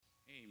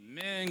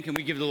Amen. Can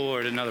we give the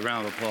Lord another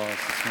round of applause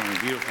this morning?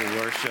 Beautiful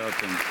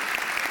worship. And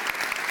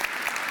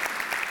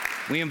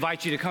we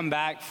invite you to come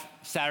back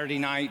Saturday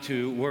night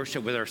to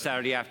worship with our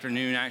Saturday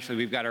afternoon. Actually,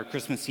 we've got our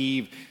Christmas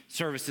Eve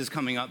services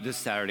coming up this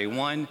Saturday,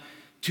 1,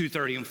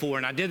 2:30, and 4.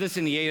 And I did this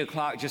in the 8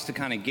 o'clock just to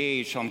kind of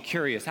gauge, so I'm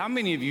curious. How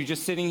many of you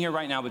just sitting here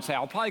right now would say,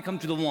 I'll probably come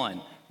to the 1?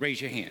 Raise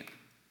your hand.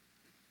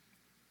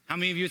 How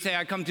many of you would say,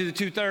 I come to the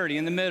 2:30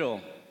 in the middle?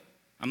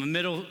 I'm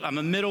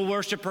a middle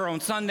worshiper on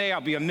Sunday.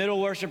 I'll be a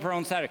middle worshiper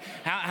on Saturday.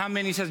 How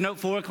many says, nope,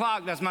 4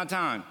 o'clock, that's my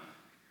time?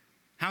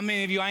 How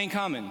many of you, I ain't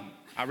coming?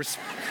 I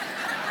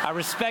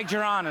respect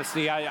your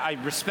honesty.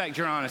 I respect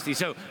your honesty.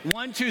 So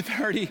 1,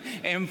 2:30,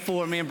 and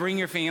 4, man, bring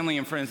your family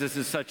and friends. This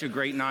is such a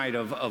great night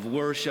of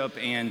worship,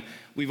 and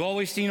we've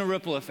always seen a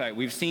ripple effect.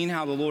 We've seen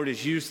how the Lord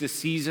has used this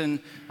season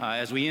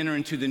as we enter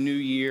into the new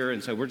year,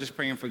 and so we're just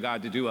praying for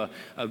God to do a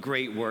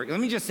great work.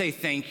 Let me just say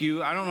thank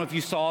you. I don't know if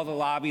you saw the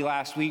lobby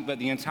last week, but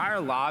the entire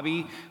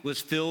lobby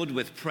was filled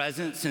with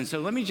presents, and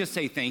so let me just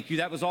say thank you.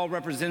 That was all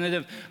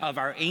representative of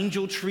our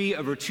Angel Tree.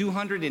 Over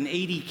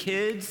 280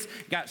 kids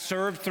got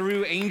served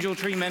through Angel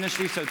Tree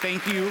Ministry, so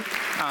thank you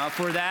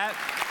for that.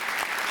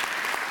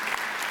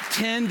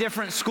 10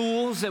 different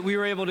schools that we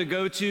were able to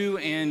go to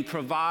and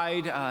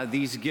provide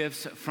these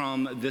gifts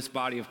from this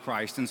body of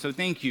Christ. And so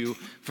thank you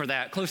for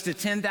that. Close to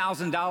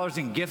 $10,000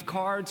 in gift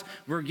cards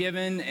were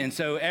given. And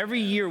so every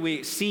year we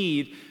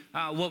exceed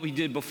what we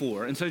did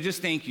before. And so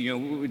just thank you. You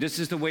know, this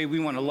is the way we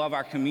want to love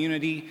our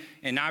community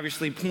and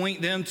obviously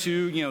point them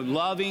to,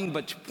 loving,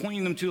 but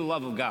pointing them to the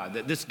love of God.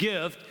 That this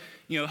gift,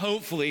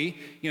 hopefully,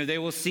 they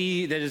will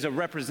see that is a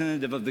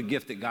representative of the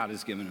gift that God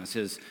has given us,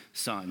 his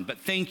son. But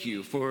thank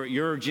you for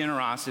your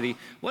generosity.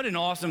 What an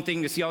awesome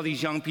thing to see all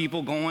these young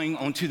people going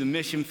onto the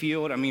mission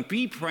field. I mean,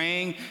 be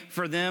praying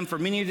for them. For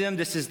many of them,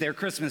 this is their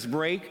Christmas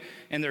break,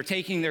 and they're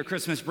taking their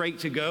Christmas break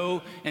to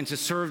go and to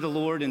serve the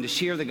Lord and to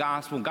share the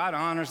gospel. God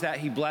honors that.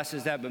 He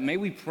blesses that. But may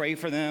we pray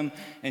for them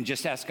and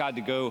just ask God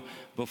to go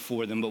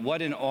before them. But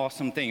what an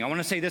awesome thing. I want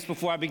to say this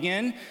before I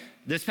begin.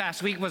 This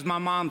past week was my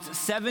mom's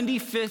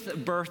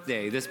 75th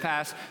birthday, this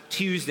past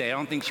Tuesday. I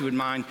don't think she would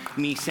mind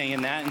me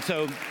saying that. And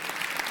so,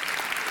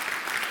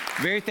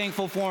 very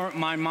thankful for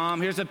my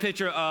mom. Here's a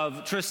picture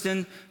of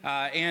Tristan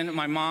and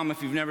my mom,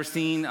 if you've never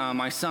seen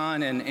my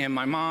son and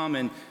my mom.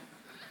 And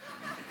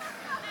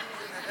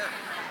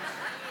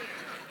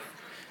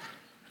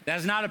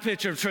that's not a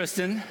picture of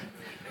Tristan.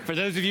 For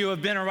those of you who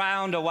have been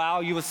around a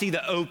while, you will see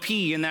the OP,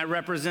 and that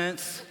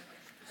represents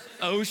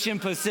Ocean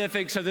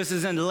Pacific. So this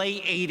is in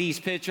late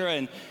 80s picture.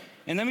 And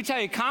let me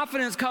tell you,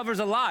 confidence covers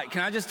a lot.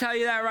 Can I just tell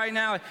you that right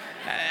now?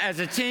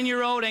 As a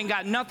 10-year-old, ain't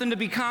got nothing to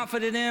be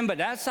confident in, but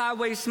that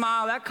sideways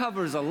smile, that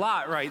covers a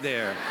lot right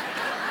there.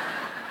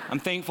 I'm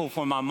thankful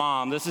for my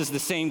mom. This is the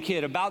same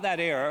kid about that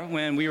era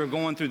when we were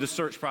going through the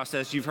search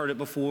process. You've heard it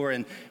before,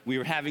 and we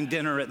were having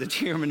dinner at the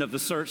chairman of the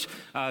search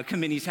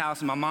committee's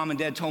house, and my mom and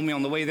dad told me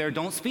on the way there,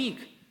 don't speak.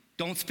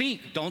 Don't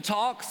speak, don't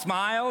talk,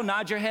 smile,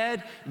 nod your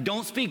head,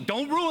 don't speak,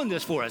 don't ruin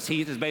this for us,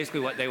 Heath, is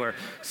basically what they were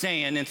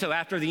saying. And so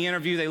after the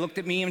interview, they looked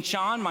at me and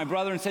Sean, my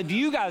brother, and said, do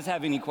you guys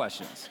have any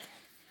questions?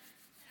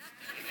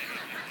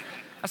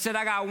 I said,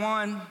 I got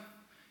one.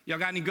 Y'all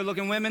got any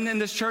good-looking women in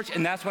this church?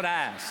 And that's what I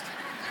asked.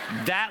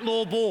 That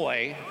little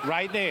boy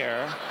right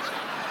there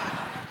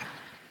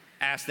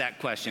asked that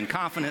question.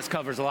 Confidence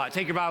covers a lot.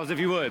 Take your Bibles if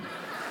you would.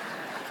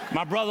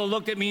 My brother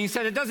looked at me and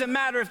said, it doesn't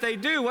matter if they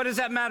do. What does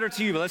that matter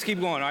to you? But let's keep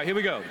going. All right, here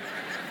we go.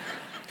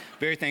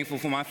 Very thankful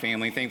for my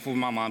family, thankful for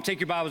my mom. Take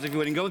your Bibles if you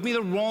would and go with me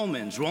to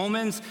Romans.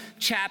 Romans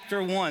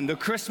chapter 1, the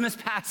Christmas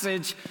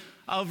passage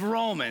of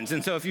Romans.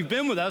 And so if you've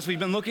been with us, we've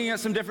been looking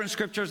at some different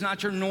scriptures,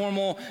 not your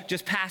normal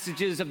just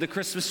passages of the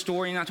Christmas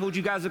story. And I told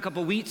you guys a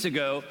couple weeks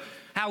ago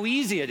how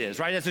easy it is,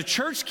 right? As a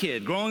church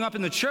kid growing up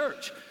in the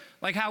church,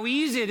 like how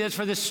easy it is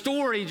for this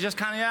story to just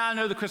kind of, I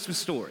know the Christmas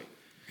story.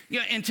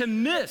 Yeah, and to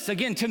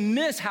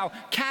miss how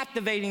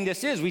captivating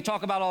this is. We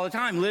talk about all the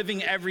time,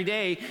 living every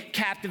day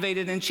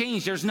captivated and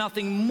changed. There's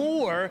nothing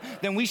more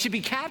than we should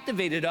be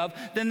captivated of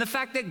than the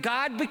fact that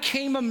God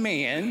became a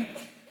man,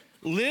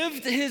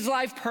 lived his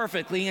life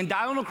perfectly, and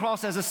died on the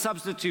cross as a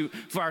substitute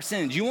for our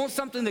sins. You want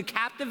something to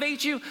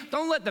captivate you?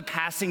 Don't let the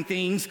passing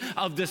things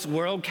of this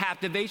world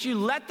captivate you.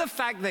 Let the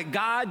fact that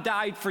God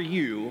died for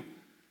you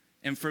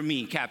and for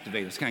me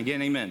captivate us. Can I get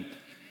an amen?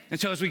 And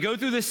so as we go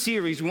through this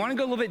series, we want to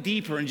go a little bit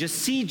deeper and just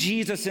see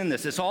Jesus in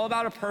this. It's all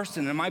about a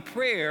person. And my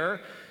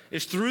prayer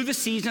is through the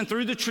season,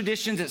 through the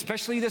traditions,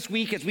 especially this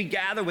week as we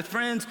gather with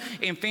friends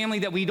and family,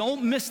 that we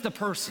don't miss the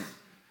person.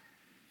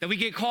 That we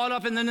get caught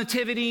up in the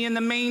nativity and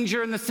the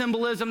manger and the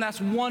symbolism. That's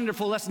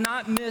wonderful. Let's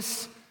not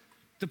miss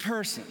the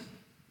person.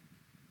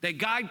 That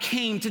God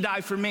came to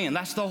die for man.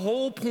 That's the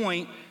whole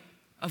point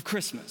of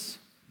Christmas.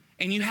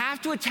 And you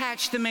have to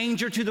attach the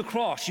manger to the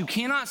cross. You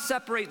cannot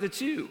separate the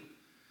two.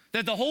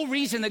 That the whole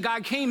reason that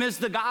God came is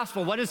the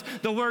gospel. What does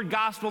the word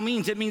gospel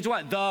means? It means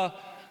what? The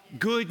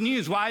good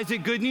news. Why is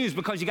it good news?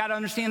 Because you got to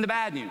understand the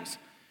bad news.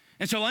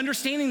 And so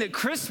understanding that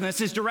Christmas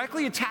is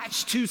directly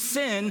attached to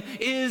sin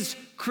is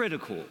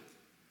critical.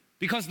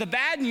 Because the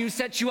bad news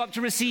sets you up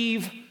to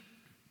receive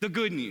the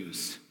good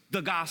news,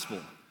 the gospel.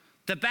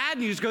 The bad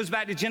news goes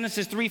back to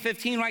Genesis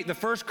 3:15, right? The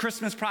first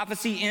Christmas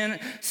prophecy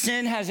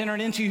sin has entered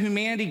into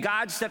humanity.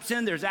 God steps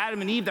in. There's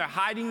Adam and Eve. They're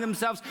hiding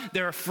themselves.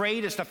 They're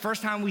afraid. It's the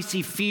first time we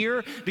see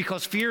fear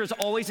because fear is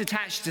always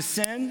attached to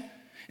sin.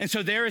 And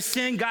so there is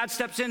sin. God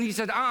steps in. He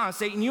said,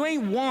 Satan, you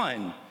ain't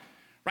won,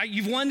 right?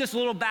 You've won this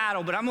little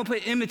battle, but I'm going to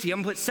put enmity.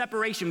 I'm going to put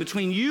separation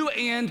between you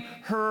and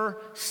her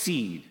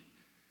seed.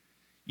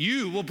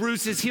 You will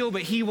bruise his heel,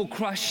 but he will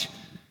crush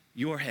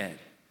your head.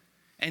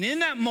 And in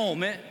that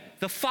moment,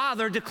 the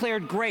Father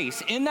declared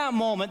grace. In that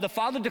moment, the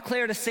Father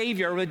declared a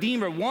Savior, a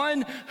Redeemer,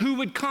 one who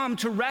would come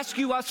to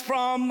rescue us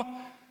from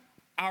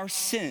our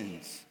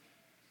sins.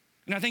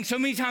 And I think so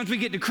many times we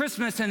get to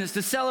Christmas and it's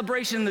the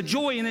celebration and the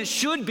joy, and it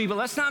should be, but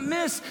let's not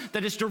miss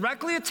that it's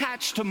directly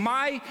attached to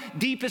my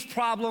deepest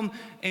problem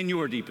and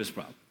your deepest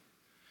problem.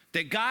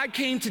 That God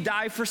came to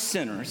die for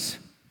sinners,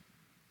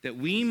 that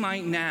we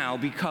might now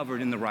be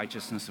covered in the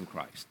righteousness of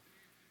Christ.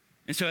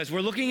 And so as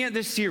we're looking at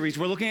this series,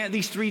 we're looking at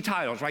these three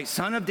titles, right?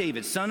 Son of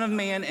David, Son of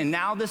Man, and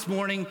now this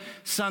morning,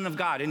 Son of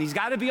God. And he's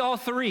got to be all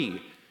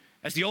three.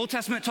 As the Old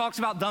Testament talks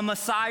about the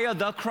Messiah,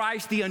 the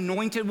Christ, the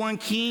anointed one,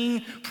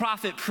 king,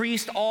 prophet,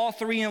 priest, all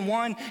three in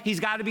one, he's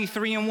got to be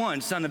three in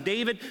one. Son of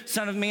David,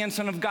 Son of Man,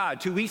 Son of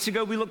God. 2 weeks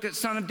ago, we looked at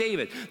Son of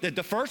David. That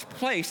the first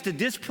place to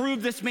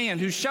disprove this man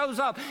who shows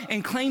up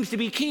and claims to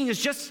be king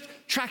is just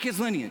track his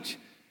lineage.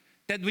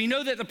 That we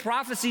know that the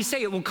prophecies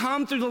say it will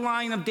come through the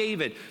line of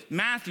David.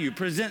 Matthew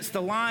presents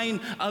the line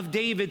of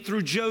David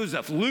through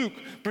Joseph. Luke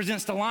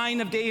presents the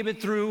line of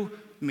David through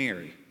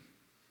Mary.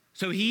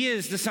 So he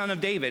is the son of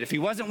David. If he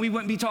wasn't, we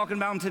wouldn't be talking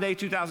about him today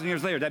 2,000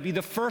 years later. That'd be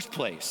the first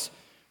place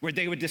where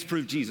they would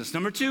disprove Jesus.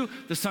 Number two,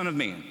 the Son of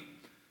Man.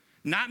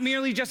 Not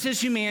merely just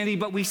his humanity,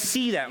 but we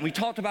see that. And we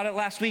talked about it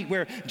last week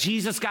where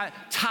Jesus got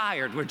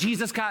tired, where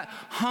Jesus got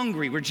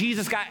hungry, where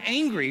Jesus got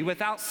angry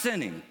without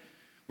sinning.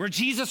 Where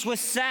Jesus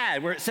was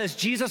sad, where it says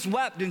Jesus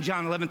wept in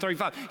John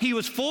 11:35. He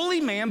was fully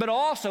man, but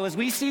also, as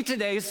we see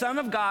today, Son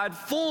of God,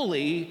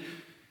 fully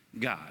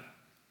God.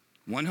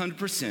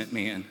 100%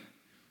 man,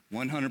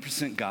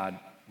 100% God.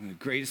 One of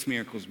the greatest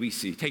miracles we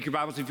see. Take your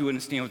Bibles if you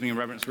wouldn't, stand with me in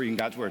reverence reading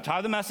God's word. Title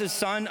of the message,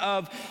 Son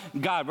of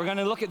God. We're going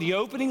to look at the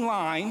opening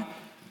line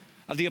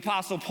of the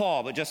Apostle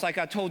Paul, but just like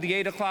I told the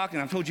 8 o'clock,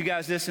 and I've told you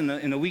guys this in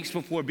the weeks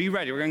before, be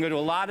ready. We're going to go to a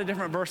lot of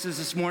different verses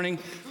this morning.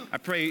 I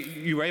pray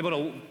you were able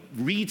to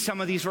read some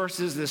of these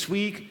verses this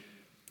week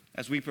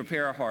as we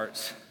prepare our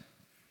hearts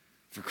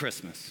for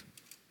Christmas.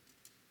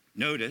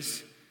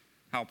 Notice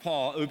how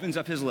Paul opens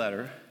up his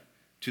letter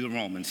to the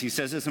Romans. He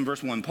says this in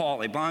verse 1,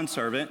 Paul, a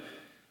bondservant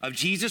of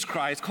Jesus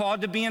Christ,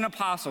 called to be an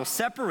apostle,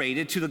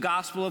 separated to the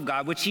gospel of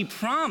God, which he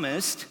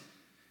promised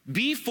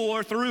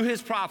before through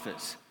his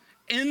prophets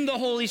in the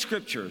Holy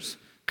Scriptures,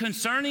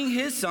 concerning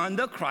his Son,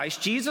 the Christ,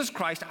 Jesus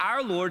Christ,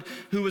 our Lord,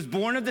 who was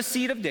born of the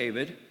seed of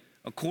David,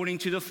 according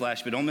to the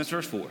flesh, but don't miss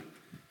verse 4,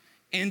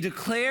 and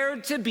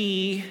declared to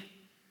be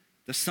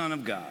the Son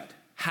of God.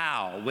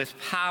 How? With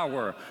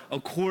power,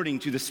 according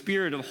to the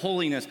Spirit of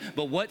holiness.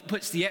 But what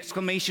puts the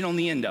exclamation on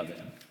the end of it?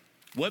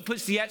 What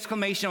puts the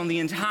exclamation on the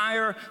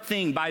entire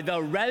thing? By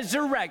the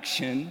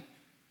resurrection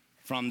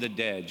from the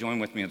dead. Join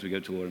with me as we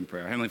go to Lord in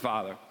prayer. Heavenly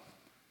Father,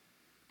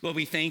 Lord,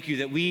 we thank you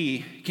that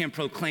we can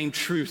proclaim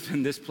truth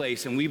in this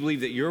place, and we believe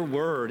that your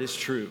word is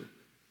true.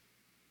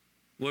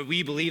 Lord,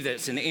 we believe that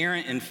it's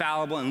inerrant,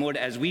 infallible, and Lord,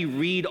 as we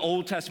read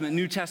Old Testament,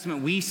 New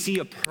Testament, we see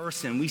a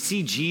person. We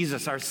see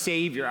Jesus, our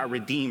Savior, our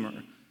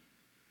Redeemer.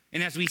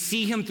 And as we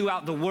see him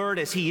throughout the word,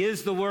 as he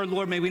is the word,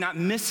 Lord, may we not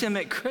miss him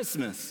at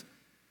Christmas.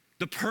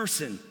 The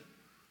person,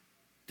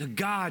 the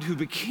God who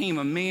became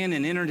a man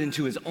and entered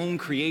into his own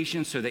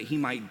creation so that he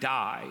might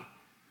die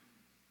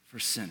for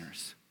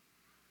sinners.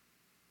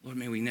 Lord,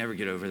 may we never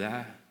get over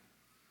that.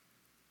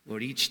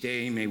 Lord, each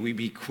day may we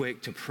be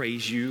quick to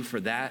praise you for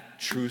that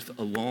truth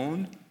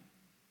alone,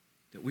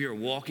 that we are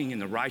walking in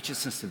the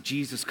righteousness of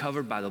Jesus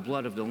covered by the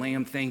blood of the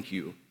Lamb. Thank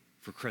you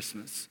for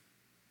Christmas,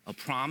 a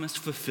promise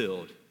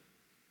fulfilled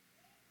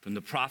from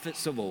the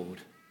prophets of old.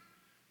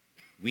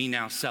 We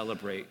now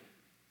celebrate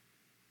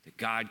that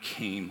God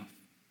came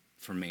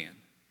for man.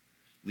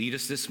 Lead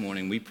us this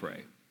morning, we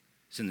pray.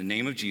 It's in the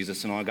name of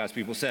Jesus, and all God's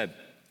people said,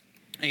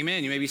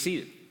 amen. You may be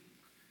seated.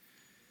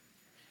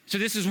 So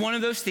this is one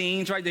of those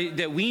things, right,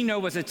 that we know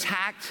was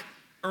attacked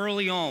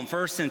early on,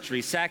 1st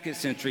century, 2nd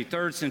century,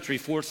 3rd century,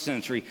 4th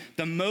century.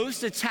 The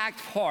most attacked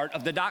part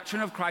of the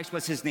doctrine of Christ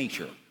was his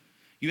nature.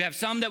 You have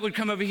some that would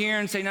come over here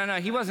and say, no,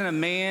 he wasn't a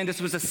man,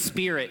 this was a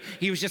spirit.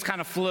 He was just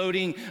kind of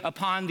floating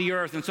upon the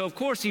earth. And so of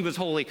course he was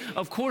holy,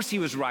 of course he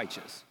was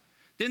righteous.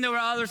 Then there were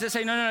others that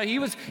say, no, he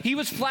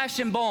was flesh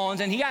and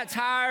bones, and he got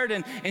tired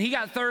and he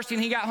got thirsty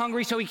and he got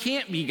hungry, so he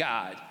can't be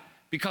God.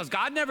 Because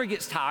God never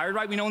gets tired,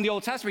 right? We know in the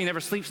Old Testament he never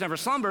sleeps, never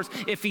slumbers.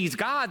 If he's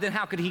God, then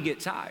how could he get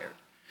tired?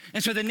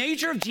 And so the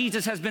nature of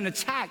Jesus has been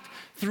attacked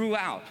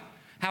throughout.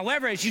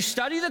 However, as you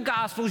study the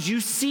Gospels, you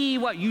see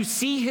what? You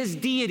see his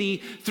deity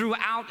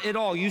throughout it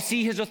all. You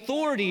see his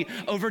authority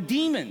over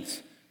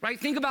demons, right?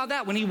 Think about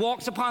that. When he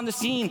walks upon the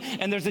scene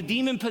and there's a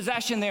demon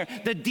possession there,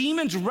 the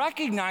demons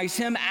recognize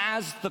him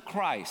as the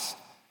Christ.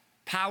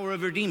 power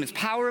over demons,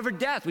 power over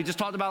death. We just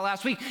talked about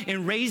last week.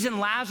 In raising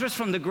Lazarus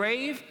from the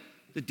grave,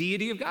 the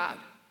deity of God.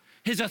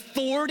 His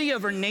authority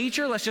over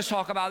nature, let's just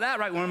talk about that,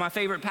 right? One of my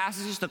favorite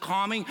passages, the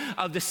calming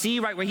of the sea,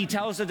 right? Where he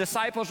tells the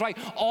disciples, right?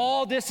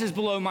 All this is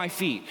below my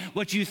feet.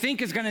 What you think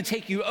is gonna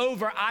take you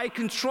over, I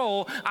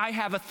control, I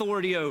have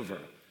authority over.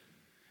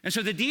 And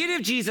so the deity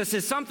of Jesus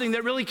is something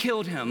that really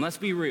killed him, let's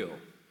be real.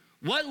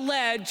 What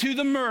led to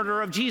the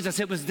murder of Jesus?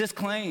 It was this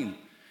claim.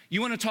 You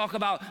wanna talk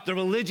about the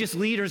religious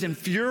leaders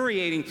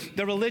infuriating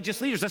the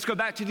religious leaders. Let's go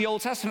back to the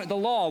Old Testament, the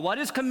law. What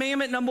is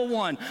commandment number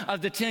 1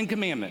 of the 10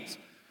 commandments?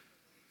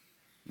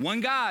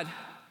 One God.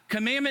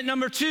 Commandment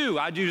number 2,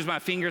 I do use my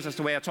fingers. That's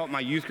the way I taught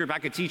my youth group. I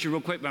could teach you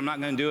real quick, but I'm not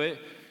gonna do it.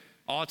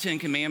 All 10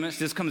 commandments.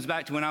 This comes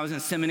back to when I was in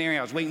seminary.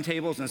 I was waiting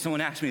tables and someone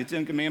asked me the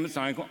 10 commandments.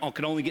 And I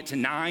could only get to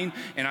 9.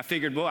 And I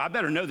figured, well, I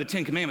better know the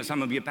 10 commandments. I'm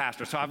gonna be a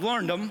pastor. So I've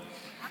learned them.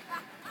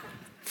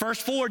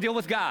 First 4 deal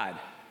with God,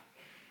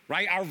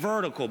 right? Our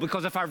vertical.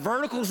 Because if our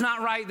vertical's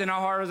not right, then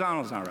our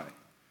horizontal's not right.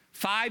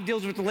 5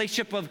 deals with the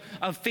relationship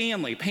of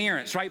family,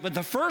 parents, right? But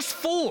the first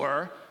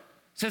 4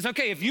 says,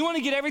 okay, if you want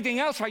to get everything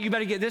else right, you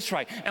better get this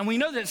right. And we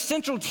know that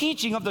central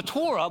teaching of the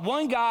Torah,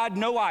 one God,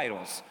 no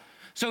idols.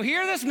 So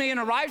here this man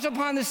arrives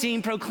upon the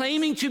scene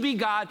proclaiming to be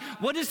God.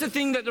 What is the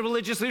thing that the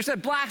religious leaders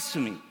said?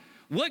 Blasphemy.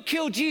 What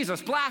killed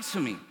Jesus?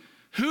 Blasphemy.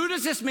 Who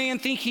does this man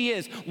think he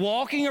is,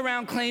 walking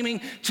around claiming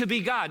to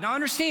be God? Now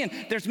understand,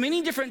 there's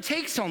many different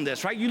takes on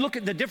this, right? You look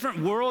at the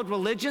different world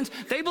religions,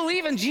 they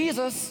believe in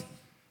Jesus,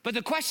 but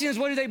the question is,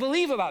 what do they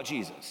believe about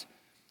Jesus?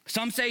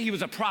 Some say he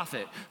was a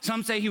prophet.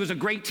 Some say he was a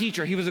great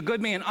teacher. He was a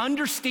good man.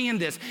 Understand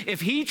this. If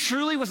he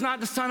truly was not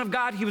the Son of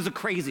God, he was a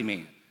crazy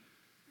man.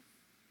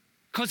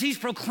 Because he's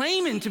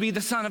proclaiming to be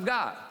the Son of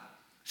God.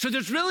 So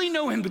there's really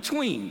no in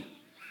between.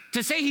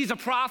 To say he's a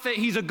prophet,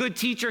 he's a good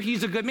teacher,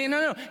 he's a good man.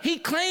 No. He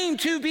claimed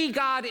to be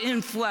God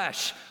in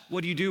flesh.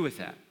 What do you do with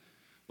that?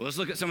 Well, let's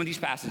look at some of these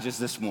passages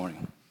this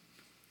morning.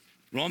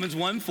 Romans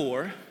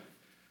 1:4,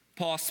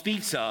 Paul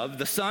speaks of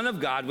the Son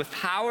of God with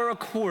power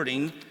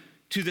according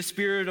to the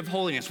Spirit of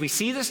holiness. We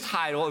see this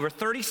title over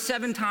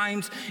 37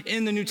 times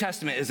in the New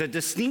Testament. It's a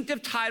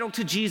distinctive title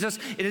to Jesus.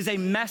 It is a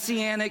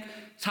messianic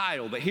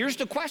title. But here's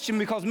the question,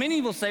 because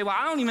many will say, well,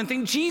 I don't even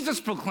think Jesus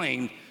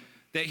proclaimed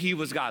that he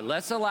was God.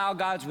 Let's allow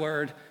God's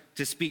word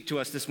to speak to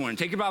us this morning.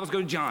 Take your Bibles,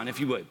 go to John, if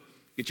you would.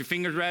 Get your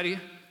fingers ready.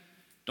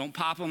 Don't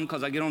pop them,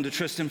 because I get on to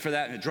Tristan for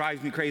that, and it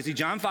drives me crazy.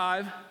 John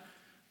 5,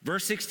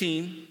 verse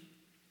 16.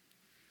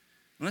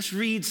 Let's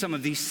read some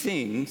of these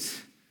things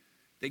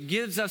that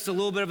gives us a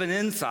little bit of an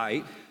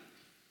insight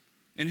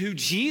in who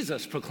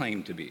Jesus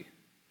proclaimed to be.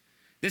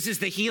 This is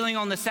the healing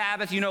on the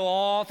Sabbath,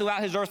 all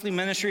throughout his earthly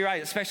ministry,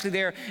 right? Especially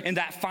there in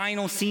that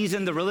final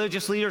season, the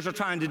religious leaders are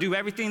trying to do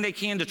everything they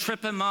can to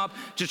trip him up,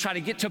 to try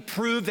to get to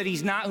prove that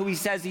he's not who he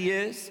says he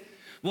is.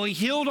 Well, he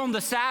healed on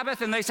the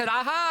Sabbath, and they said,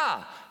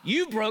 aha,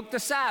 you broke the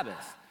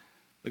Sabbath.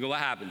 Look at what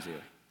happens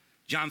here.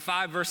 John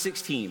 5, verse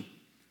 16.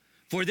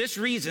 For this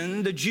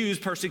reason, the Jews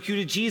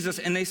persecuted Jesus,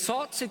 and they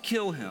sought to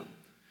kill him,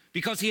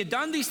 because he had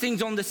done these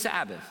things on the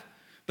Sabbath.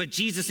 But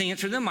Jesus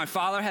answered them, my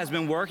Father has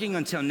been working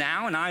until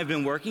now, and I have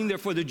been working.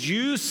 Therefore the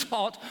Jews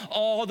sought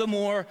all the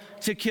more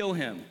to kill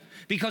him,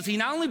 because he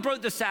not only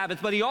broke the Sabbath,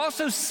 but he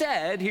also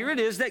said, here it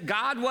is, that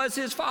God was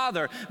his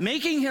Father,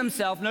 making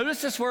himself,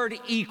 notice this word,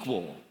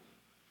 equal.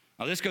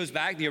 Now this goes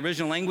back, the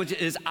original language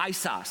is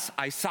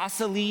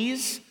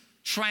isosceles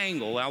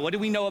triangle. Now what do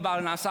we know about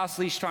an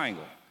isosceles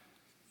triangle?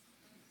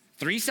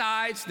 3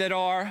 sides that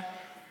are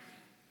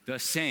the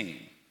same.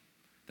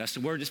 That's the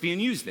word that's being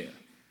used there.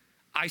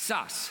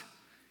 Isos.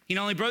 He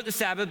not only broke the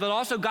Sabbath, but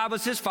also God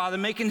was his Father,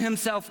 making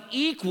himself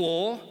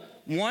equal,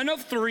 one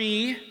of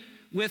 3,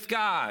 with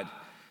God.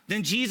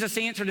 Then Jesus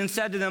answered and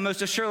said to them,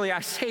 most assuredly I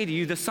say to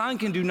you, the Son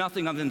can do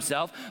nothing of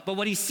himself, but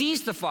what he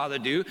sees the Father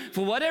do.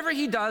 For whatever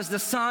he does, the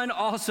Son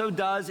also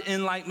does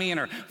in like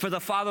manner. For the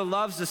Father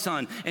loves the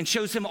Son and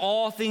shows him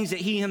all things that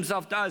he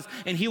himself does,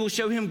 and he will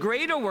show him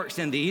greater works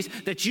than these,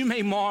 that you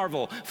may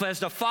marvel. For as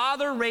the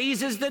Father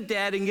raises the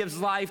dead and gives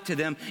life to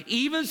them,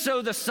 even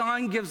so the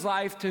Son gives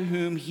life to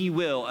whom he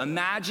will.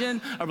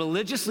 Imagine a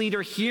religious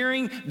leader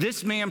hearing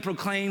this man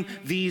proclaim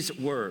these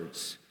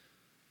words.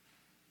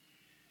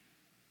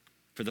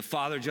 For the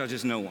Father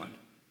judges no one,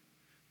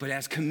 but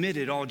has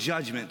committed all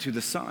judgment to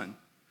the Son,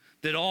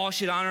 that all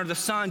should honor the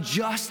Son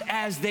just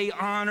as they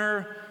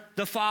honor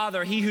the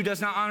Father. He who does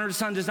not honor the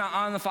Son does not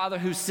honor the Father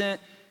who sent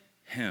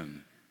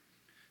him.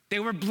 They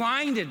were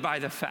blinded by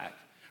the fact,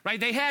 right?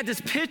 They had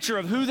this picture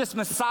of who this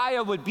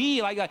Messiah would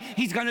be, like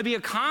he's gonna be a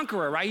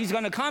conqueror, right? He's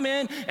gonna come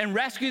in and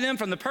rescue them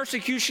from the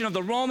persecution of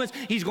the Romans.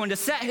 He's going to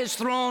set his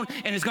throne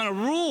and is gonna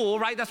rule,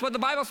 right? That's what the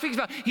Bible speaks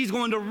about. He's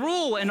going to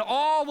rule and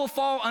all will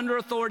fall under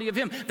authority of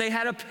him. They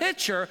had a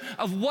picture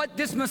of what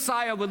this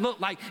Messiah would look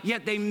like,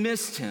 yet they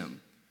missed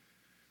him.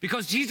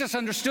 Because Jesus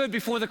understood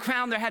before the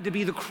crown there had to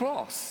be the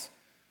cross.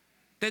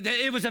 That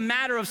it was a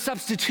matter of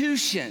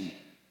substitution.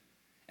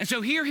 And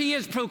so here he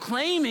is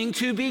proclaiming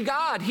to be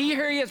God.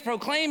 Here he is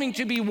proclaiming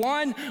to be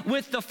one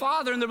with the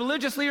Father. And the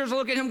religious leaders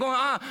look at him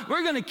going,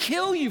 we're going to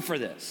kill you for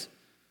this.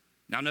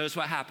 Now notice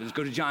what happens.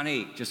 Go to John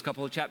 8, just a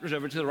couple of chapters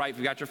over to the right. If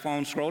you got your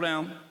phone, scroll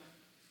down.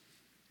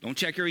 Don't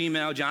check your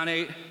email, John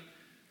 8.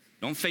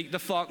 Don't fake the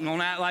fuck.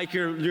 Don't act like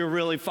you're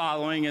really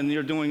following and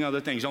you're doing other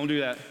things. Don't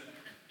do that.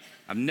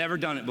 I've never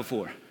done it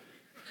before.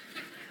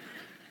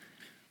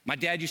 My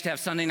dad used to have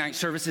Sunday night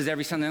services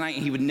every Sunday night,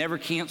 and he would never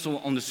cancel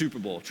on the Super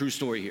Bowl. True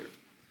story here.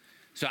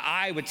 So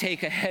I would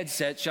take a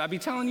headset. Should I be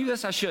telling you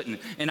this? I shouldn't.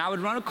 And I would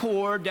run a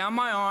cord down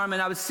my arm,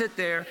 and I would sit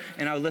there,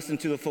 and I would listen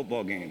to the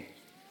football game.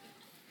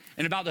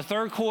 In about the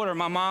third quarter,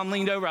 my mom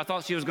leaned over. I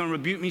thought she was going to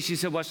rebuke me. She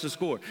said, what's the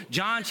score?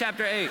 John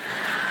chapter 8.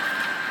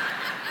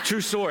 True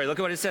story. Look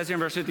at what it says here in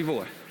verse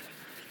 54.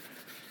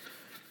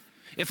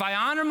 If I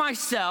honor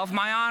myself,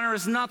 my honor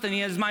is nothing.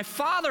 It is my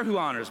Father who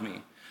honors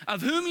me,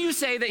 of whom you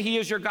say that he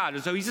is your God.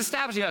 And so he's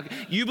establishing,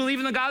 you believe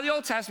in the God of the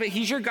Old Testament.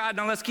 He's your God.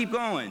 Now let's keep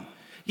going.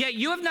 Yet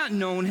you have not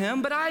known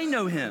him, but I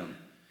know him.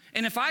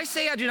 And if I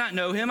say I do not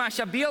know him, I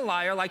shall be a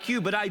liar like you,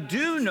 but I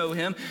do know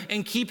him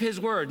and keep his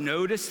word.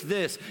 Notice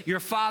this, your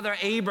father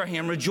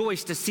Abraham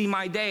rejoiced to see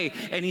my day,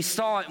 and he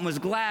saw it and was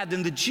glad.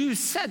 Then the Jews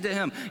said to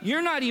him,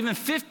 you're not even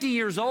 50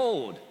 years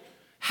old.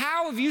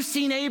 How have you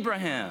seen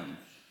Abraham?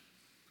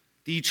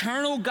 The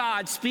eternal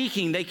God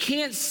speaking. They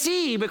can't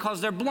see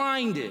because they're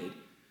blinded.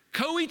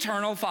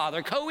 Co-eternal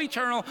Father,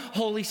 co-eternal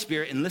Holy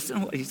Spirit. And listen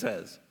to what he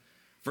says.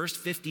 Verse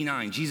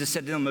 59, Jesus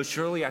said to them, most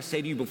surely I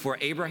say to you, before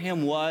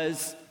Abraham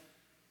was,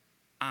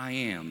 I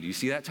am. Do you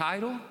see that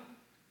title?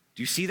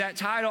 Do you see that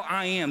title?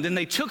 I am. Then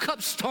they took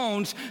up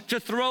stones to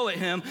throw at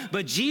him,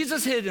 but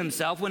Jesus hid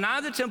himself, went out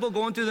of the temple,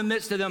 going through the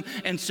midst of them,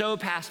 and so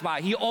passed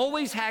by. He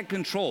always had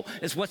control.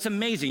 It's what's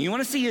amazing. You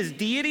want to see his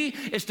deity?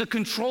 It's the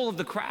control of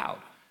the crowd.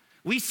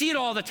 We see it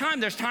all the time.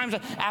 There's times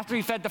after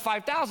he fed the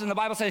 5,000, the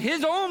Bible said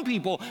his own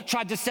people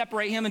tried to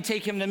separate him and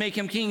take him to make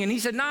him king, and he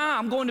said, nah,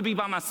 I'm going to be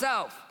by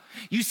myself.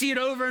 You see it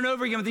over and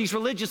over again with these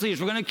religious leaders.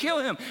 We're going to kill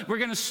him. We're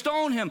going to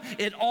stone him.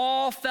 It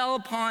all fell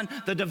upon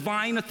the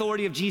divine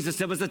authority of Jesus.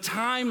 There was a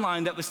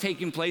timeline that was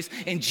taking place,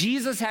 and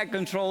Jesus had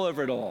control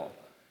over it all.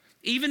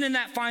 Even in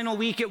that final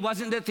week, it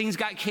wasn't that things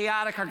got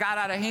chaotic or got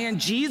out of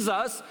hand.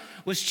 Jesus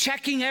was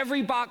checking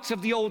every box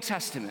of the Old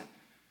Testament.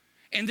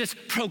 And this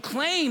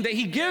proclaim that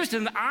he gives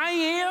to them, I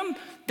am,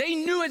 they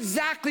knew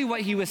exactly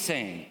what he was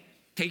saying.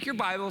 Take your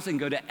Bibles and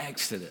go to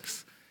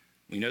Exodus.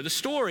 We know the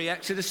story,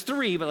 Exodus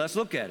 3, but let's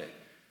look at it.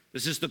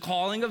 This is the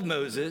calling of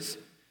Moses.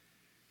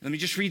 Let me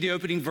just read the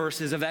opening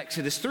verses of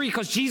Exodus 3,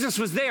 because Jesus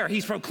was there.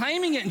 He's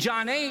proclaiming it in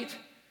John 8.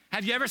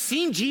 Have you ever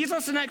seen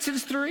Jesus in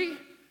Exodus 3?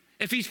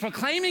 If he's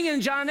proclaiming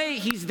in John 8,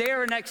 he's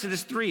there in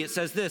Exodus 3. It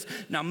says this,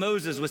 now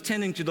Moses was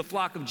tending to the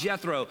flock of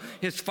Jethro,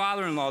 his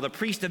father-in-law, the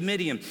priest of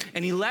Midian,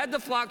 and he led the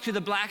flock to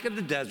the back of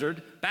the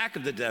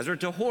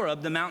desert, to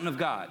Horeb, the mountain of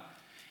God.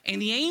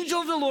 And the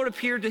angel of the Lord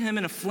appeared to him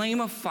in a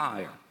flame of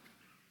fire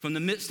from the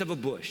midst of a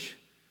bush.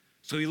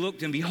 So he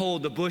looked, and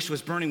behold, the bush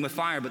was burning with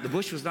fire, but the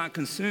bush was not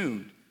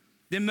consumed.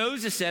 Then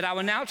Moses said, I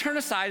will now turn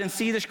aside and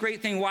see this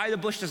great thing, why the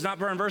bush does not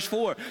burn. Verse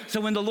 4, so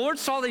when the Lord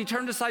saw that he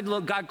turned aside to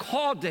look, God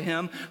called to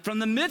him from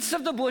the midst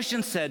of the bush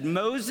and said,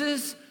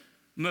 Moses,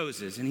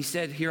 Moses. And he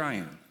said, here I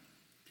am.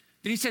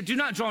 Then he said, do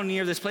not draw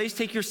near this place.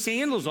 Take your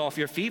sandals off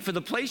your feet, for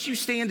the place you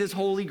stand is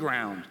holy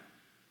ground.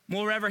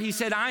 Moreover, he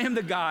said, I am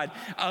the God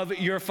of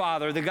your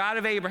father, the God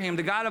of Abraham,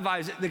 the God of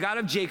Isaac, the God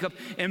of Jacob.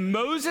 And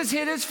Moses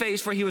hid his face,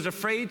 for he was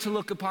afraid to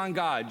look upon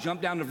God.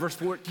 Jump down to verse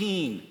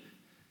 14.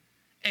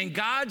 And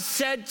God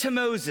said to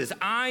Moses,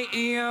 I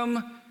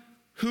am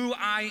who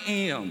I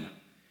am.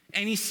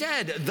 And he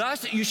said,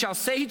 thus you shall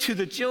say to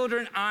the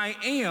children, I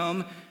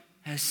am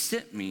has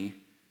sent me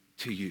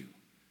to you.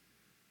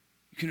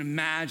 You can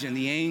imagine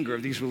the anger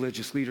of these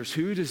religious leaders.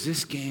 Who does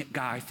this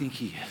guy think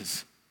he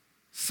is?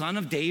 Son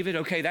of David,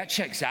 okay, that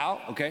checks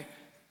out, okay.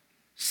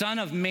 Son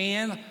of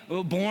man,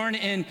 born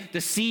in the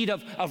seed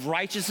of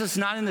righteousness,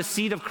 not in the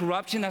seed of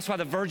corruption. That's why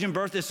the virgin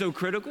birth is so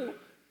critical.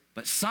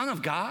 But son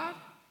of God?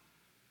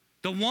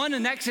 The one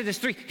in Exodus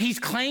 3, he's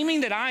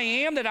claiming that I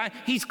am,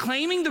 he's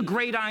claiming the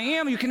great I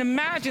am. You can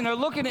imagine they're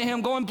looking at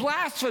him going,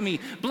 blasphemy,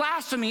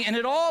 blasphemy. And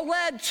it all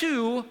led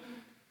to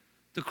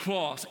the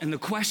cross. And the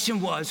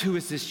question was, who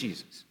is this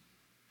Jesus?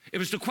 It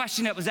was the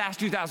question that was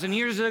asked 2,000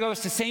 years ago.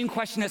 It's the same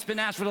question that's been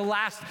asked for the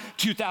last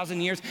 2,000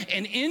 years.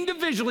 And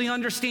individually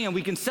understand,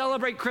 we can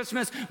celebrate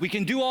Christmas, we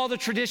can do all the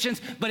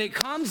traditions, but it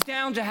comes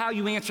down to how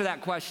you answer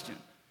that question.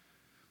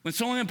 When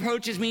someone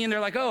approaches me and they're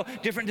like, oh,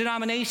 different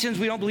denominations,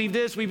 we don't believe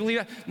this, we believe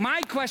that.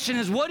 My question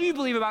is, what do you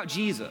believe about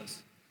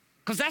Jesus?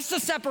 Because that's the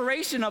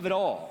separation of it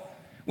all.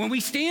 When we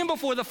stand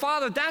before the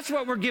Father, that's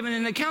what we're giving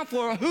an account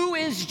for. Who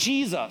is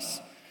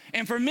Jesus?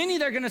 And for many,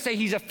 they're going to say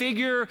he's a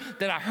figure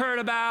that I heard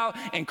about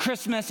in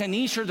Christmas and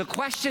Easter. The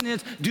question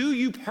is, do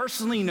you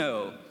personally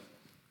know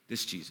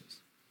this Jesus?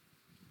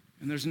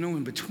 And there's no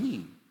in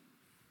between.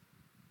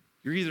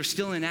 You're either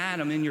still in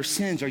Adam in your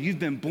sins, or you've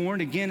been born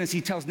again, as he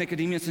tells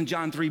Nicodemus in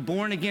John 3,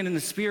 born again in the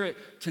Spirit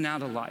to now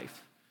to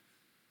life.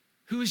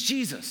 Who is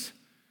Jesus?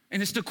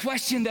 And it's the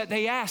question that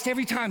they asked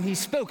every time he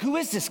spoke. Who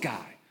is this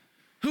guy?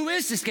 Who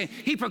is this guy?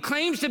 He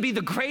proclaims to be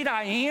the great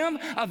I am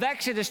of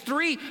Exodus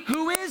 3.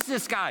 Who is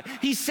this guy?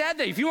 He said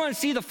that if you want to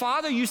see the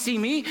Father, you see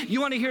me.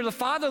 You want to hear the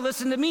Father,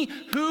 listen to me.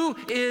 Who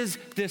is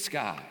this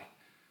guy?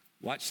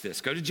 Watch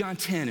this. Go to John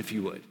 10 if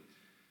you would.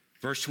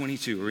 Verse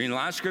 22. We're reading a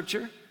lot of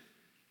scripture,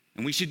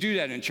 and we should do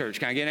that in church.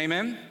 Can I get an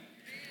amen?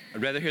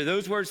 I'd rather hear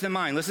those words than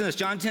mine. Listen to this.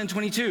 John 10,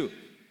 22.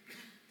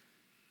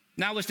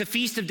 Now it was the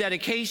Feast of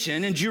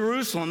Dedication in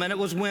Jerusalem, and it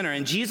was winter.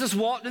 And Jesus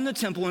walked in the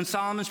temple in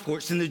Solomon's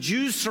porch, and the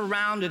Jews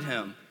surrounded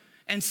him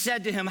and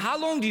said to him, how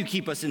long do you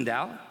keep us in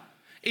doubt?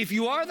 If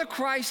you are the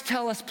Christ,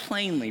 tell us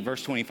plainly.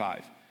 Verse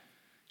 25.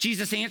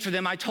 Jesus answered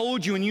them, I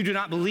told you, and you do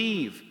not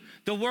believe.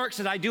 The works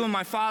that I do in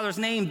my Father's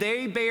name,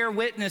 they bear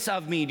witness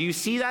of me. Do you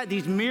see that?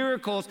 These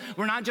miracles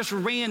were not just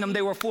random.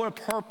 They were for a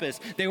purpose.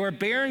 They were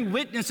bearing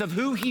witness of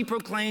who he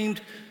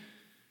proclaimed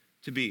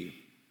to be.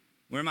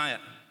 Where am I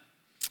at?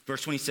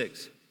 Verse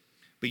 26.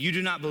 But you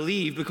do not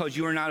believe because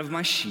you are not of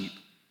my sheep.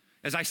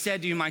 As I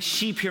said to you, my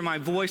sheep hear my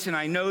voice and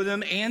I know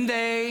them and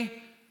they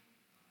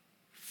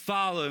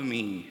follow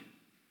me.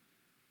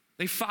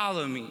 They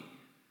follow me.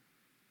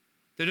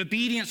 That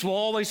obedience will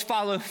always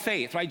follow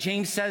faith, right?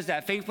 James says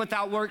that. Faith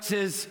without works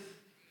it's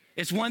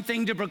one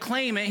thing to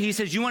proclaim it. He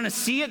says, you want to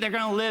see it, they're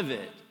going to live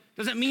it.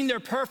 Doesn't mean they're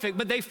perfect,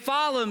 but they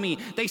follow me.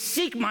 They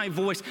seek my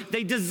voice.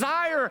 They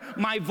desire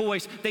my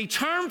voice. They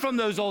turn from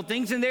those old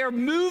things and they are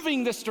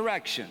moving this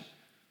direction.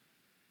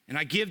 And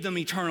I give them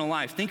eternal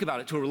life. Think about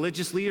it. To a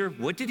religious leader,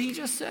 what did he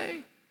just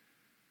say?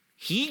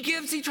 He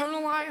gives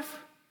eternal life?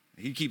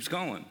 He keeps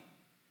going.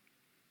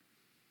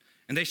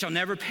 And they shall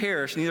never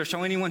perish, neither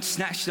shall anyone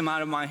snatch them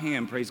out of my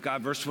hand. Praise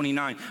God. Verse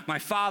 29. My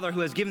Father who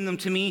has given them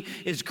to me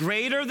is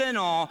greater than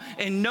all,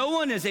 and no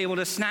one is able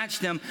to snatch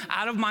them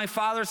out of my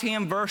Father's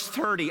hand. Verse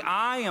 30.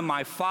 I and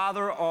my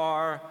Father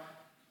are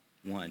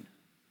one.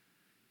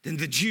 Then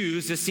the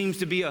Jews, this seems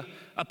to be a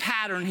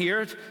pattern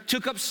here,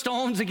 took up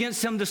stones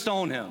against him to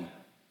stone him.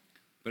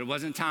 But it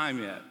wasn't time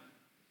yet.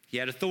 He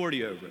had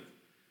authority over it.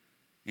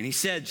 And he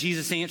said,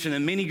 Jesus answered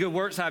them, many good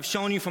works I have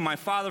shown you from my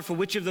Father. For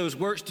which of those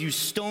works do you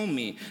stone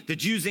me? The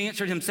Jews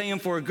answered him, saying,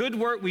 for a good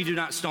work we do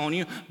not stone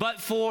you, but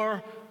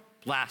for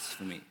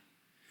blasphemy.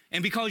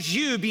 And because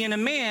you, being a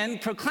man,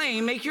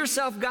 proclaim, make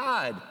yourself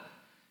God.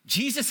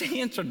 Jesus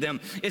answered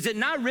them, is it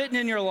not written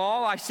in your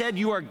law, I said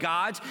you are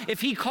gods? If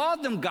he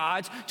called them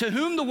gods, to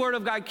whom the word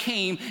of God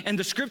came, and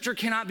the scripture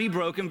cannot be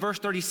broken. Verse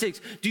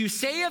 36, do you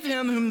say of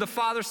him whom the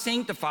Father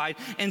sanctified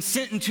and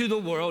sent into the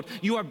world,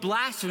 you are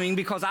blaspheming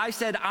because I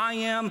said I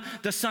am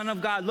the Son of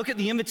God? Look at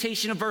the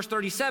invitation of verse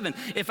 37.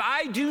 If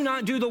I do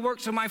not do the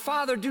works of my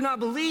Father, do not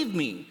believe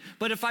me.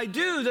 But if I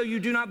do, though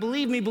you do not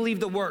believe me, believe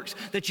the works,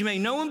 that you may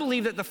know and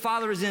believe that the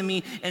Father is in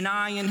me and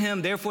I in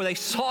him. Therefore they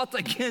sought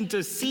again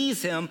to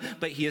seize him,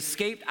 but he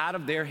escaped out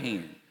of their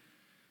hand.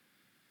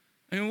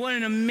 I mean, what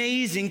an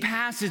amazing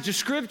passage of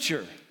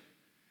scripture.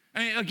 I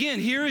mean, again,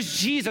 here is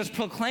Jesus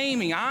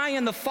proclaiming, I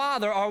and the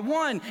Father are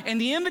one. And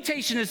the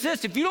invitation is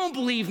this: if you don't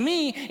believe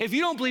me, if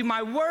you don't believe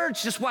my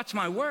words, just watch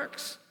my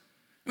works.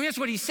 I mean, that's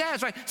what he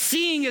says, right?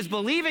 Seeing is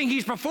believing.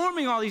 He's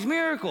performing all these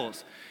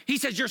miracles. He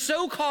says, you're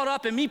so caught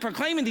up in me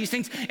proclaiming these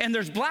things, and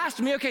there's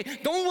blasphemy. Okay,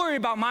 don't worry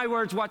about my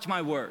words, watch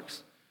my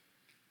works.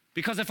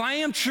 Because if I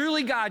am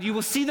truly God, you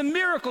will see the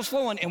miracles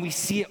flowing, and we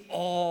see it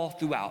all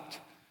throughout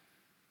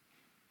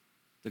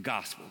the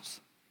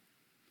Gospels.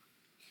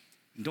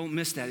 And don't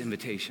miss that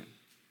invitation.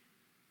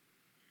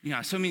 You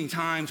know, so many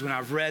times when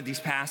I've read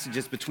these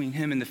passages between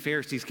him and the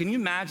Pharisees, can you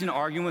imagine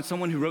arguing with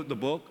someone who wrote the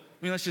book?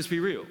 I mean, let's just be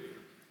real.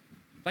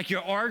 Like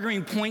you're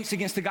arguing points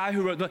against the guy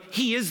who wrote the book.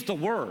 He is the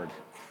Word.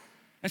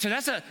 And so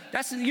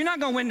you're not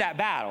going to win that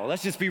battle.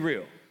 Let's just be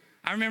real.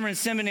 I remember in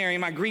seminary,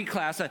 in my Greek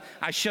class,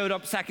 I showed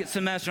up second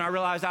semester and I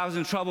realized I was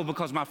in trouble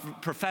because my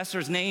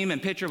professor's name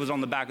and picture was on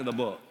the back of the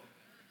book.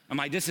 I'm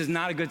like, this is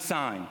not a good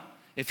sign.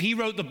 If he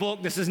wrote the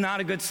book, this is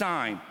not a good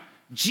sign.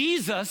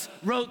 Jesus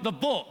wrote the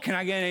book. Can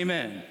I get an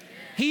amen?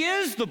 He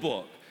is the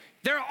book.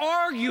 They're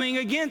arguing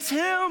against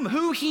him,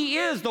 who he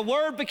is. The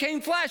Word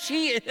became flesh.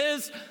 He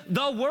is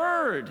the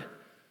Word.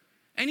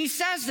 And he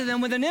says to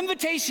them with an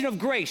invitation of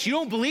grace, you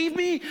don't believe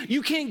me?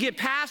 You can't get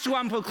past who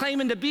I'm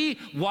proclaiming to be?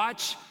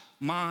 Watch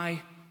my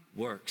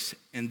works,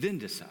 and then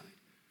decide.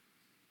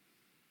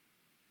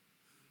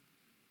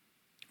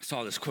 I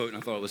saw this quote and I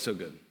thought it was so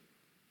good.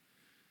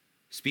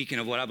 Speaking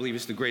of what I believe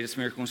is the greatest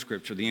miracle in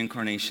Scripture, the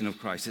incarnation of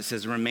Christ, it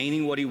says,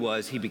 remaining what he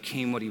was, he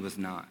became what he was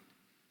not.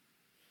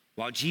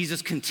 While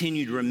Jesus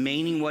continued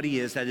remaining what he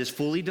is, that is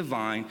fully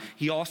divine,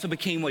 he also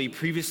became what he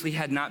previously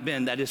had not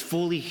been, that is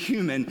fully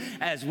human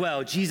as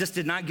well. Jesus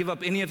did not give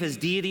up any of his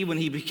deity when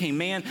he became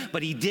man,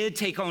 but he did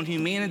take on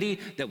humanity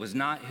that was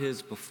not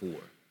his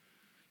before.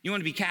 You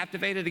want to be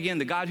captivated again?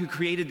 The God who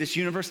created this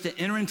universe to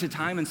enter into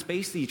time and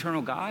space, the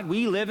eternal God.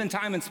 We live in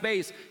time and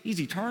space. He's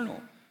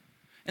eternal.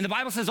 And the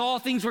Bible says all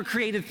things were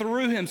created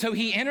through him. So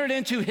he entered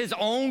into his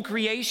own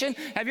creation.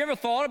 Have you ever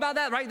thought about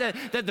that, right?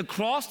 That the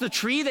cross, the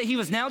tree that he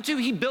was nailed to,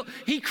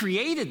 he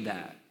created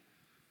that.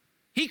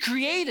 He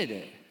created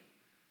it.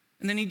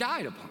 And then he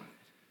died upon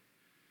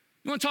it.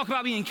 You want to talk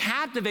about being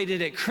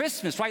captivated at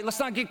Christmas, right? Let's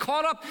not get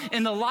caught up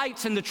in the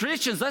lights and the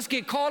traditions. Let's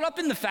get caught up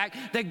in the fact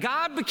that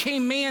God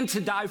became man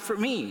to die for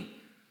me.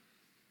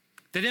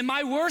 That in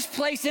my worst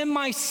place, in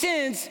my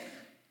sins,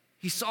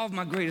 he solved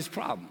my greatest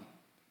problem.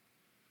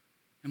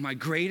 And my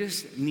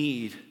greatest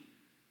need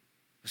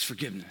was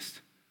forgiveness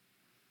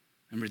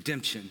and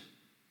redemption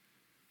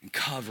and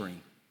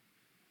covering.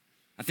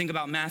 I think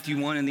about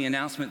Matthew 1 and the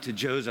announcement to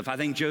Joseph. I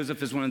think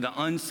Joseph is one of the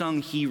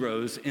unsung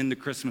heroes in the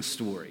Christmas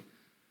story.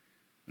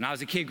 When I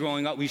was a kid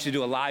growing up, we used to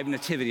do a live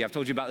nativity. I've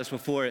told you about this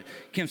before at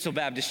Kempsville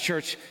Baptist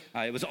Church.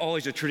 It was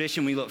always a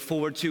tradition we looked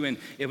forward to, and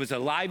it was a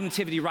live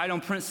nativity right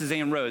on Princess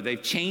Anne Road.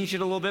 They've changed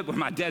it a little bit, where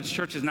my dad's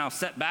church is now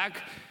set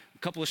back a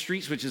couple of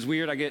streets, which is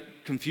weird. I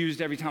get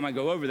confused every time I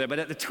go over there. But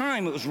at the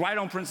time, it was right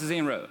on Princess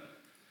Anne Road.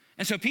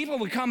 And so people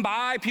would come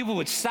by, people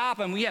would stop,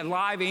 and we had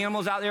live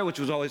animals out there, which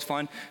was always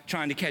fun,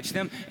 trying to catch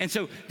them. And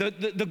so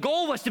the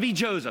goal was to be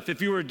Joseph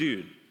if you were a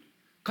dude.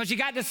 Because you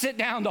got to sit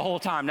down the whole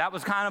time. That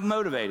was kind of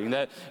motivating,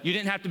 that you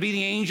didn't have to be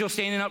the angel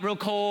standing up real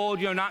cold,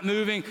 not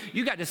moving.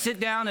 You got to sit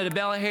down at a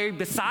Bella Harry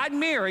beside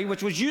Mary,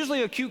 which was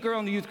usually a cute girl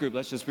in the youth group,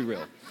 let's just be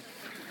real.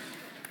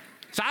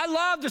 So I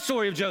love the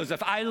story of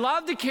Joseph. I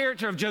love the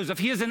character of Joseph.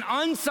 He is an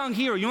unsung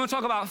hero. You want to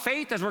talk about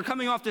faith as we're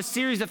coming off this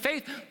series of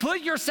faith? Put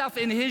yourself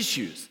in his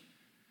shoes.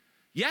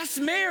 Yes,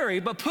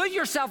 Mary, but put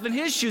yourself in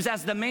his shoes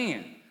as the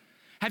man.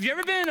 Have you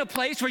ever been in a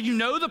place where you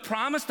know the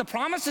promise? The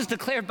promise is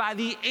declared by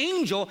the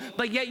angel,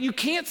 but yet you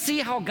can't see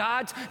how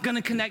God's going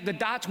to connect the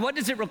dots. What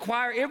does it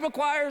require? It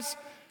requires,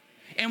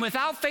 and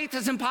without faith,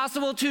 it's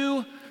impossible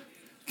to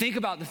think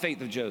about the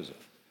faith of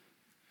Joseph.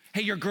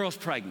 Hey, your girl's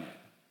pregnant,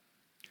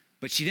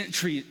 but she didn't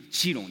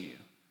cheat on you.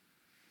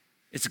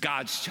 It's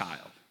God's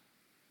child.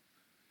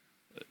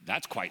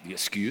 That's quite the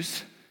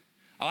excuse.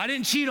 Oh, I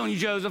didn't cheat on you,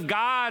 Joseph.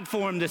 God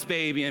formed this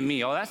baby in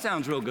me. Oh, that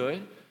sounds real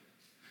good.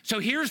 So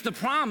here's the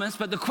promise,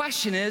 but the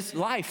question is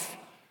life.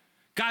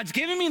 God's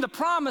given me the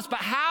promise, but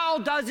how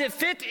does it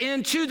fit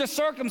into the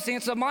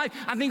circumstance of my life?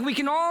 I think we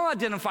can all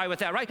identify with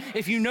that, right?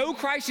 If you know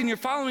Christ and you're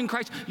following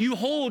Christ, you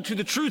hold to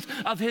the truth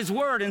of his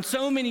word. And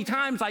so many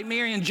times, like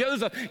Mary and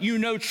Joseph, you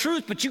know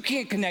truth, but you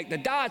can't connect the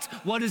dots.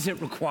 What does it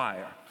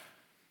require?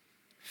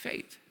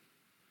 Faith.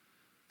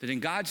 That in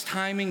God's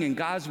timing and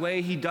God's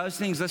way, he does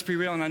things, let's be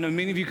real, and I know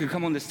many of you could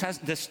come on this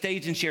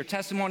stage and share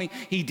testimony.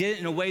 He did it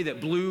in a way that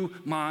blew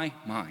my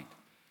mind.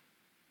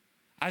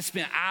 I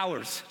spent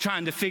hours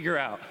trying to figure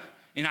out,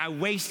 and I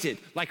wasted,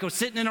 like I was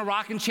sitting in a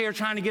rocking chair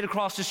trying to get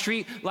across the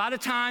street, a lot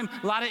of time,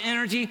 a lot of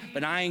energy,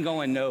 but I ain't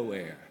going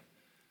nowhere.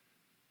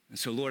 And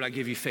so, Lord, I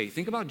give you faith.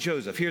 Think about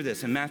Joseph. Hear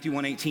this in Matthew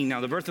 1:18. Now,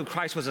 the birth of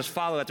Christ was as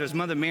follows. After his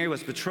mother Mary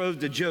was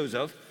betrothed to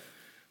Joseph,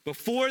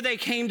 before they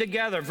came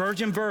together,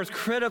 virgin birth,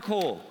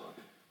 critical.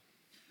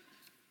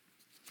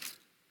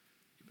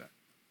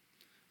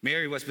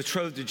 Mary was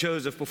betrothed to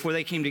Joseph. Before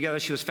they came together,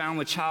 she was found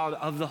with child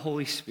of the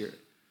Holy Spirit.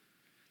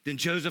 Then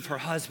Joseph, her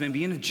husband,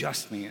 being a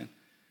just man,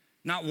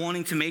 not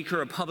wanting to make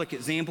her a public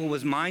example,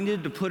 was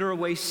minded to put her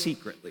away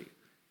secretly.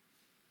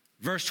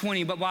 Verse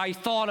 20, but while he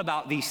thought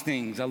about these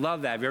things, I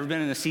love that. Have you ever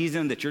been in a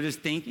season that you're just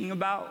thinking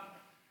about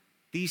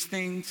these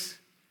things?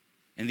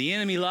 And the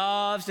enemy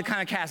loves to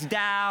kind of cast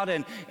doubt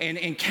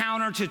and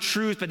counter to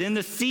truth, but in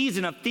the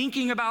season of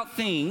thinking about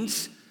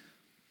things,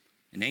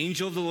 an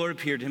angel of the Lord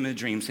appeared to him in a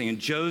dream, saying,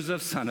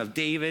 Joseph, son of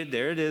David,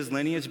 there it is,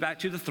 lineage back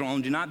to the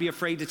throne. Do not be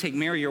afraid to take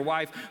Mary, your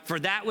wife, for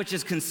that which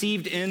is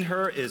conceived in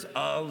her is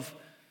of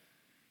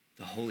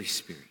the Holy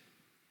Spirit.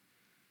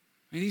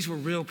 I mean, these were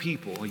real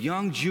people, a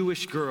young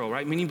Jewish girl,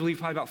 right? Many believe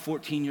probably about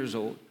 14 years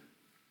old.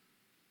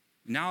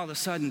 Now all of a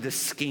sudden, this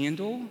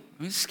scandal, I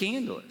mean, it's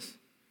scandalous.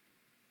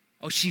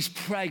 Oh, she's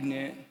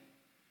pregnant,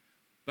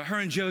 but her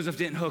and Joseph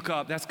didn't hook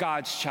up. That's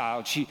God's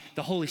child.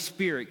 The Holy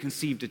Spirit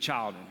conceived a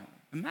child in her.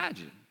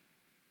 Imagine.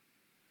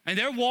 And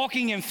they're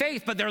walking in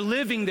faith, but they're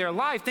living their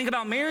life. Think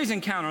about Mary's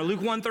encounter. Luke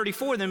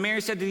 1:34, then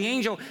Mary said to the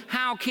angel,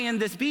 how can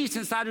this be,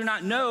 since I do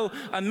not know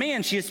a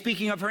man? She is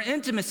speaking of her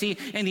intimacy.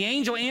 And the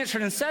angel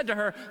answered and said to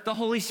her, the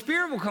Holy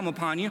Spirit will come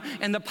upon you,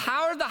 and the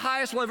power of the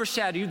highest will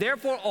overshadow you.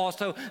 Therefore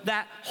also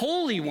that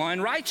Holy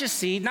One, righteous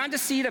seed, not the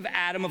seed of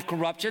Adam of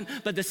corruption,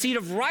 but the seed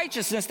of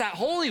righteousness, that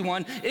Holy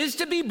One is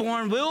to be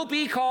born, will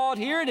be called,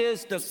 here it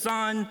is, the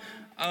Son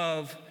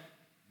of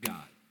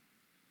God.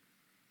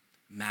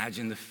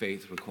 Imagine the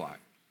faith required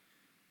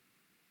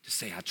to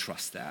say, I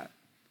trust that.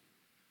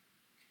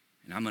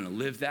 And I'm going to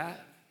live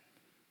that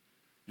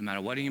no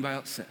matter what anybody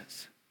else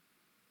says.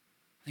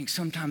 I think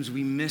sometimes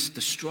we miss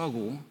the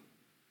struggle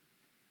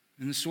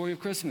in the story of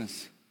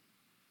Christmas.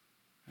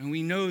 And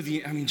we know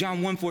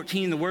John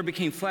 1:14, the Word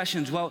became flesh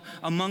and dwelt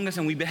among us,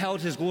 and we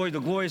beheld his glory. The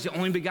glory is the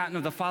only begotten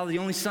of the Father, the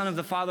only Son of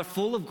the Father,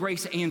 full of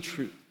grace and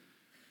truth.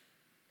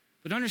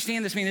 But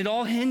understand this, man, it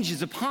all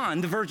hinges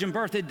upon the virgin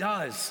birth. It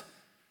does.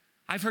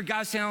 I've heard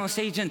God stand on the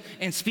stage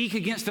and speak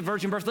against the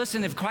virgin birth.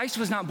 Listen, if Christ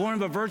was not born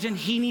of a virgin,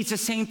 he needs the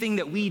same thing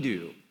that we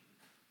do.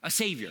 A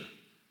savior,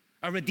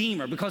 a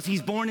redeemer, because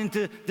he's born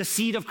into the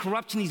seed of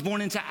corruption. He's born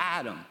into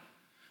Adam.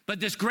 But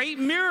this great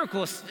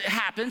miracle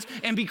happens,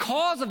 and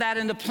because of that,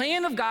 in the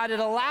plan of God, it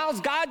allows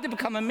God to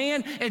become a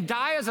man and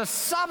die as a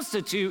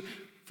substitute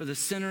for the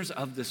sinners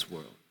of this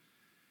world.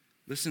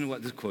 Listen to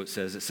what this quote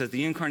says. It says,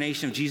 the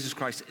incarnation of Jesus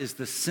Christ is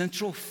the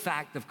central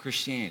fact of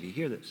Christianity.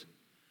 Hear this.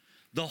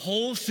 The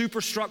whole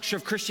superstructure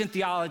of Christian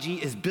theology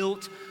is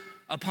built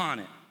upon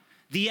it.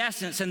 The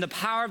essence and the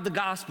power of the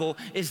gospel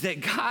is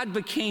that God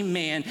became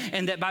man,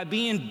 and that by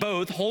being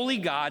both holy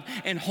God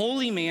and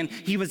holy man,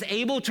 he was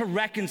able to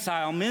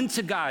reconcile men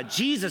to God.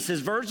 Jesus,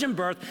 his virgin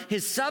birth,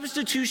 his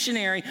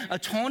substitutionary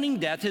atoning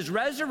death, his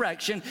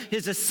resurrection,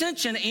 his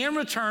ascension and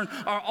return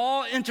are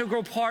all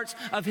integral parts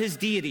of his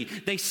deity.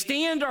 They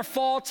stand or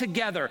fall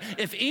together.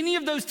 If any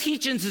of those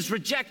teachings is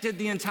rejected,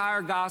 the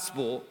entire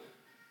gospel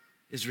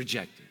is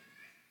rejected.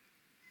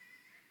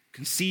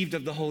 Conceived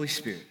of the Holy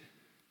Spirit.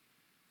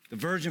 The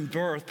virgin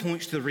birth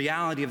points to the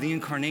reality of the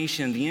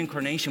incarnation. The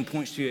incarnation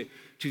points to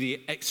the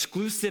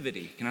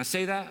exclusivity, can I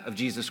say that, of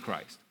Jesus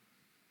Christ.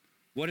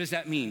 What does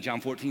that mean?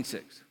 John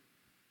 14:6.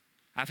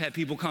 I've had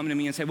people come to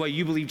me and say, well,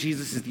 you believe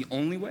Jesus is the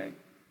only way?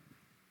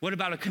 What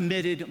about a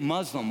committed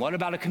Muslim? What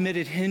about a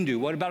committed Hindu?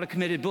 What about a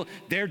committed Buddhist?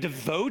 They're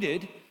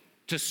devoted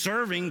to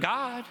serving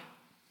God.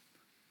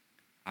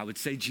 I would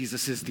say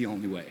Jesus is the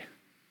only way.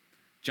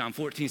 John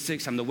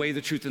 14:6, I'm the way, the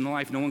truth, and the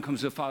life. No one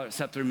comes to the Father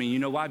except through me. You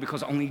know why?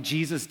 Because only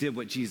Jesus did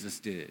what Jesus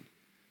did.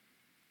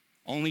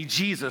 Only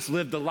Jesus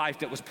lived the life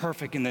that was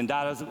perfect and then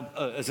died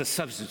as a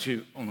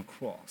substitute on the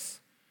cross.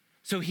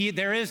 So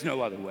there is no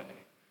other way.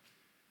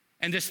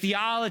 And this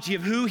theology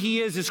of who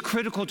he is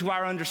critical to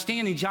our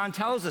understanding. John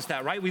tells us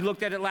that, right? We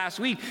looked at it last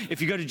week.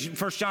 If you go to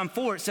 1 John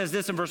 4, it says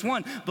this in verse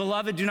 1,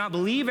 Beloved, do not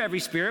believe every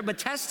spirit, but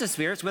test the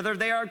spirits, whether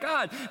they are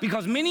God,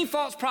 because many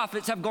false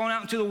prophets have gone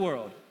out into the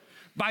world.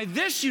 By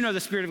this you know the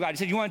Spirit of God. He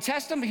said, you want to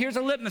test them? Here's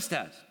a litmus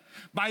test.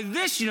 By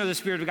this you know the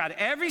Spirit of God.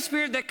 Every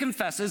spirit that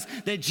confesses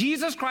that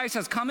Jesus Christ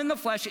has come in the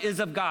flesh is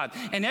of God.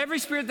 And every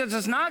spirit that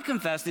does not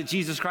confess that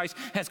Jesus Christ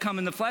has come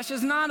in the flesh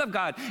is not of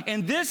God.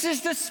 And this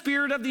is the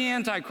spirit of the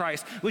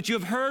Antichrist, which you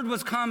have heard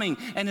was coming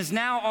and is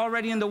now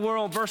already in the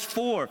world. Verse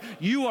 4,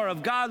 you are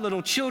of God,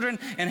 little children,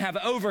 and have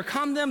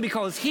overcome them,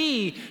 because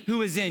he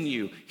who is in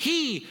you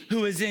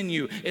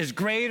is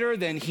greater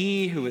than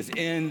he who is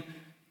in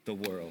the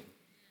world.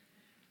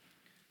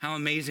 How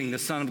amazing the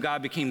Son of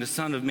God became the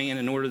Son of Man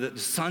in order that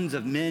the sons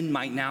of men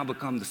might now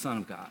become the Son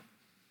of God.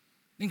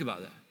 Think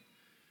about that.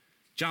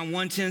 John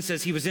 1:10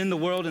 says he was in the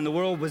world and the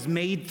world was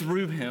made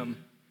through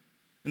him,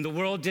 and the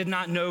world did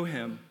not know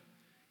him.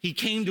 He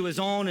came to his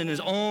own and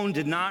his own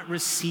did not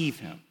receive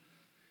him.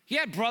 He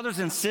had brothers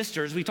and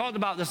sisters. We talked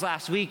about this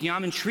last week.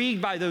 I'm intrigued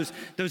by those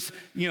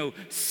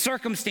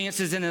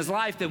circumstances in his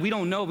life that we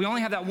don't know. We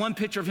only have that one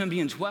picture of him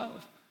being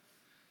 12.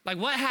 Like,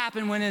 what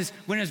happened when his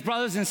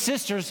brothers and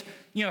sisters,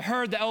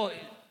 heard that,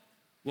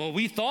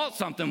 we thought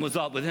something was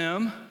up with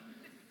him.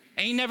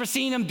 Ain't never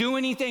seen him do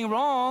anything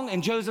wrong.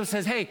 And Joseph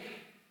says, hey,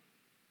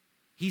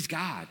 he's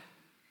God.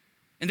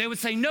 And they would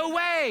say, no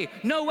way.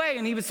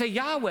 And he would say,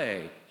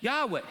 Yahweh.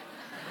 I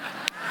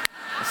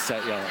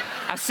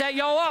set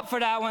y'all up for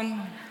that one.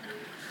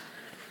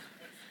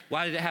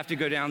 Why did it have to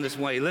go down this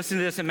way? Listen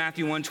to this in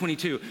Matthew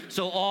 1:22.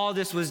 So all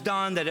this was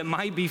done that it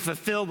might be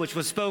fulfilled, which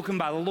was spoken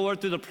by the Lord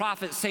through the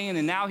prophet, saying,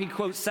 and now he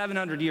quotes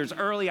 700 years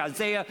early,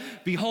 Isaiah,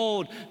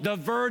 behold, the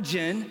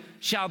virgin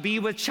shall be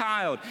with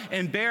child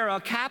and bear a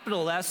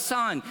capital S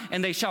son,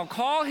 and they shall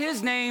call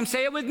his name,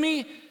 say it with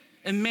me,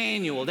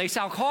 Emmanuel. They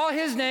shall call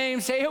his name,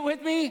 say it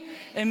with me,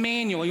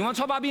 Emmanuel. You want to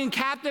talk about being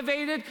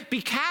captivated?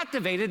 Be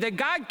captivated that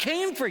God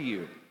came for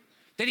you.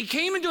 That he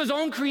came into his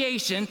own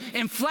creation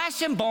in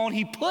flesh and bone.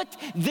 He put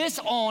this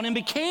on and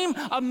became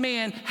a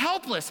man,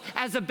 helpless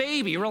as a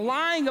baby,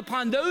 relying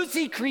upon those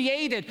he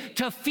created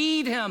to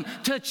feed him,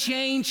 to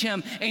change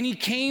him. And he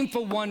came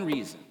for one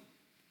reason,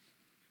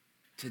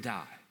 to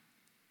die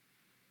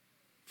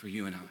for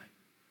you and I.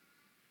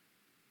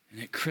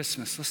 And at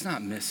Christmas, let's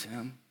not miss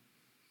him.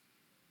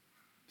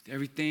 With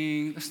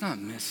everything, let's not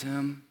miss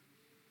him.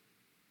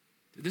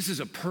 This is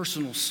a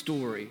personal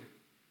story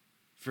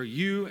for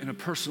you and a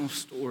personal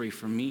story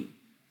for me.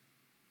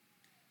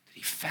 That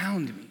he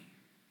found me.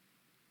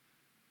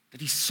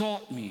 That he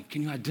sought me.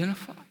 Can you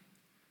identify?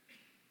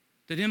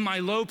 That in my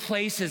low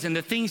places and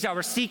the things I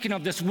was seeking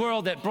of this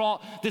world that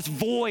brought this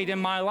void in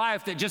my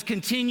life that just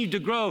continued to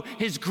grow,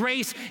 his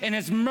grace and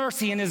his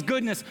mercy and his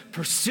goodness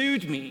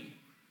pursued me.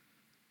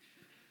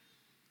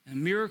 And a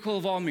miracle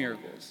of all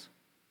miracles,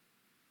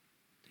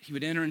 that he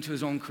would enter into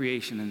his own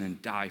creation and then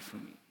die for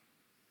me.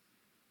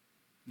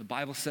 The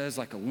Bible says,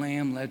 like a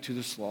lamb led to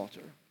the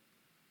slaughter,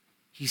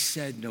 he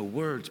said no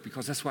words,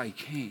 because that's why he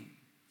came.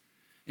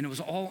 And it was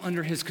all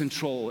under his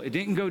control. It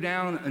didn't go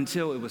down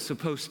until it was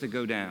supposed to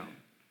go down.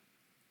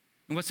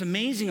 And what's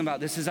amazing about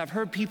this is I've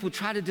heard people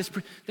try to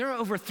disprove. There are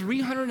over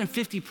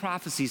 350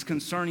 prophecies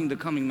concerning the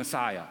coming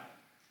Messiah.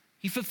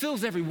 He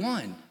fulfills every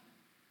one.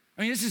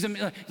 I mean, this is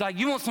like,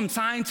 you want some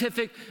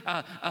scientific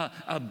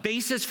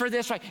basis for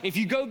this, right? If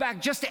you go back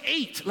just to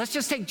 8, let's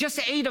just take just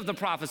 8 of the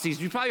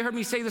prophecies. You've probably heard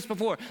me say this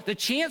before. The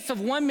chance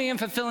of one man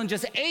fulfilling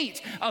just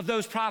 8 of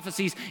those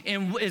prophecies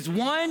is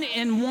 1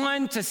 in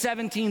 1 to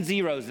 17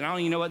 zeros. And I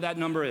don't even know what that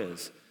number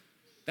is.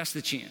 That's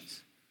the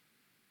chance.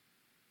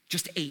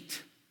 Just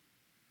 8.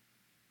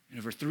 And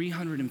over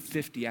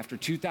 350 after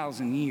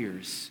 2,000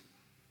 years,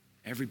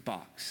 every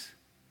box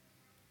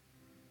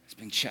has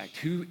been checked.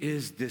 Who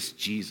is this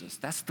Jesus?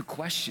 That's the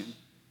question.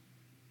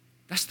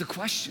 That's the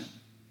question.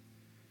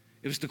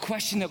 It was the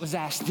question that was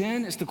asked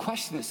then. It's the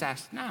question that's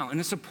asked now.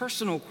 And it's a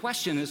personal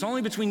question. It's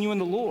only between you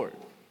and the Lord.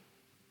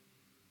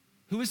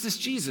 Who is this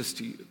Jesus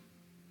to you?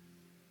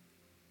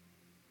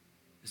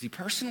 Is he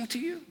personal to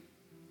you?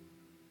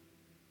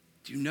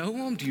 Do you know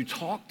him? Do you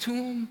talk to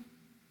him?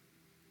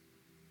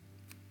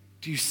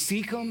 Do you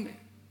seek him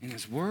in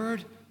his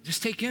word?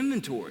 Just take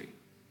inventory.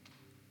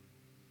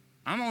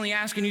 I'm only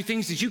asking you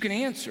things that you can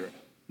answer.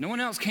 No one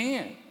else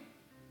can.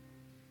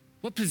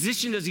 What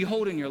position does he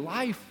hold in your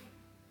life?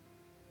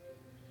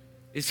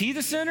 Is he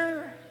the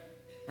center,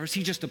 or is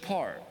he just a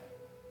part?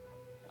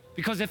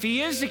 Because if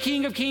he is the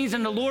King of Kings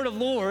and the Lord of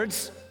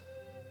Lords,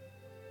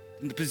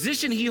 then the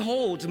position he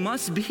holds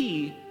must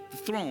be the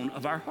throne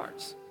of our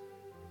hearts.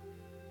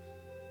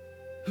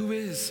 Who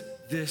is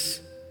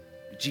this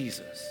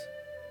Jesus?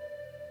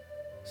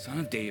 Son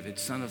of David,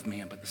 son of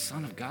man, but the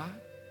Son of God?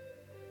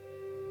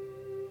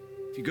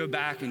 If you go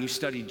back and you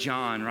study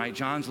John, right?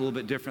 John's a little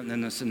bit different than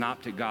the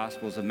synoptic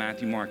gospels of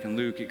Matthew, Mark, and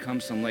Luke. It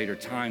comes some later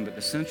time, but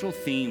the central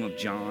theme of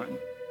John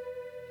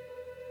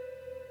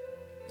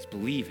is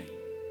believing.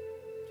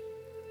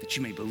 That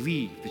you may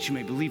believe,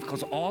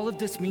 because all of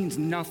this means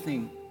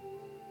nothing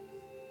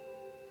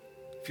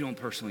if you don't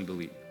personally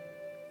believe.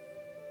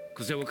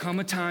 Because there will come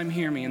a time,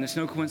 hear me, and there's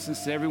no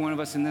coincidence that every one of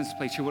us in this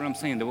place, hear what I'm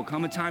saying. There will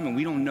come a time and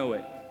we don't know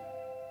it.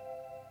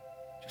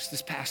 Just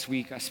this past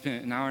week, I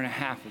spent an hour and a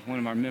half with one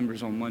of our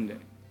members on Monday.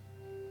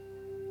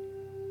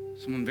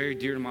 Someone very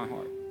dear to my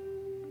heart.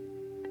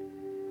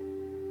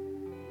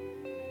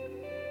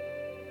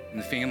 And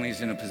the family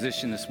is in a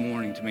position this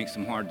morning to make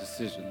some hard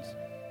decisions.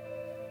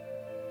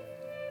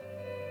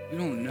 We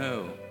don't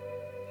know.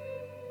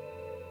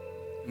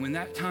 And when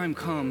that time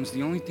comes,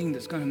 the only thing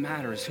that's going to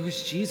matter is, who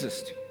is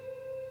Jesus to you?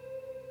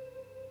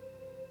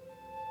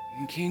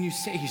 And can you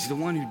say he's the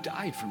one who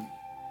died for me?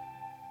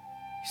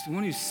 He's the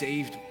one who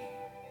saved me.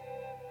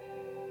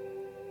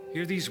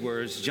 Hear these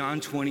words,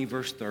 John 20,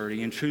 verse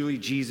 30. And truly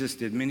Jesus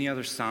did many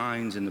other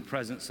signs in the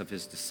presence of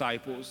his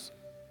disciples,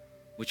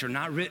 which are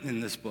not written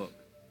in this book.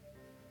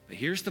 But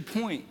here's the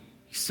point.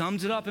 He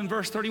sums it up in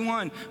verse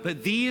 31.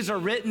 But these are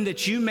written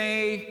that you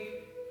may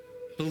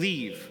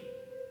believe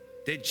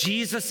that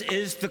Jesus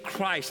is the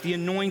Christ, the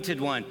anointed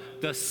one,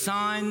 the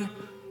Son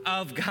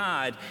of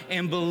God.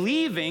 And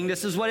believing,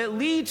 this is what it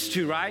leads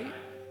to, right?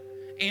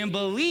 And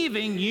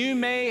believing you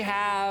may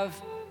have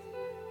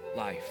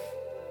life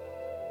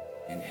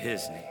in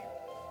his name.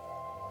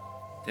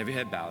 Every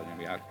head bowed and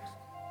every eye closed.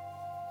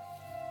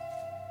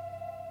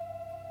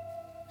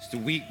 It's the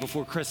week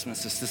before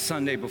Christmas. It's the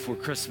Sunday before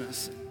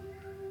Christmas.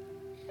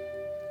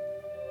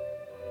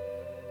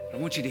 I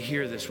want you to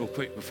hear this real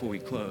quick before we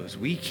close.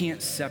 We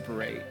can't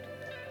separate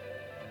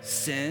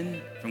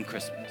sin from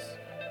Christmas.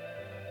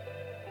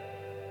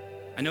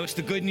 I know it's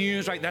the good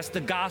news, right? That's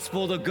the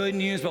gospel, the good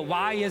news. But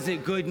why is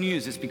it good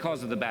news? It's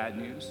because of the bad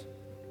news.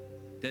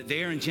 That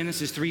there in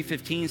Genesis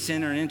 3:15,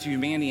 sin entered into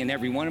humanity, and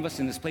every one of us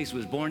in this place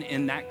was born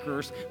in that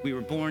curse. We were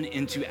born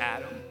into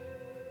Adam.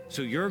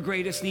 So your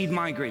greatest need,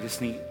 my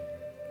greatest need,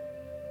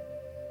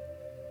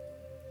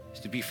 is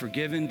to be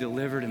forgiven,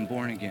 delivered, and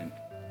born again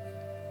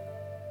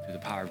through the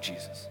power of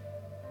Jesus.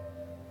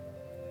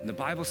 And the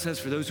Bible says,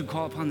 for those who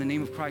call upon the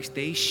name of Christ,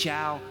 they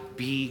shall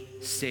be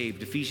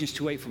saved. Ephesians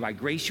 2:8, for by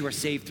grace you are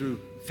saved through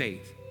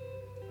faith.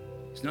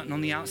 There's nothing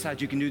on the outside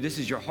you can do. This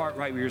is your heart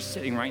right where you're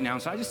sitting right now.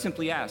 So I just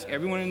simply ask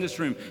everyone in this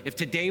room, if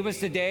today was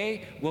the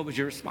day, what would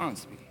your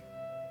response be?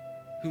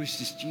 Who is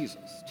this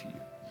Jesus to you?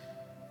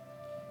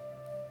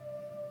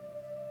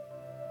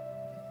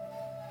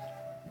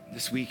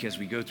 This week, as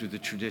we go through the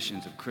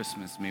traditions of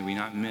Christmas, may we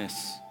not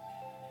miss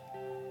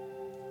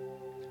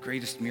the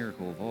greatest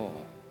miracle of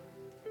all,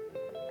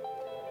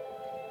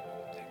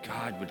 that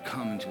God would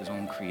come into his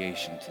own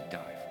creation to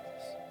die for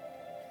us.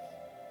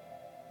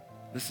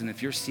 Listen,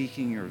 if you're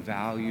seeking your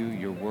value,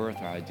 your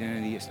worth, or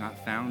identity, it's not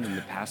found in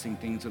the passing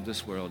things of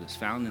this world. It's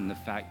found in the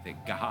fact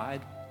that God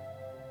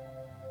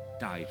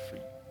died for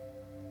you.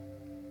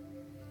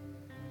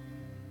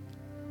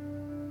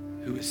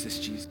 Who is this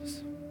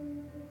Jesus?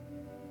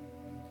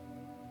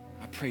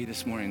 I pray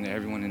this morning that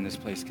everyone in this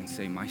place can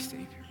say, my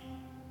Savior,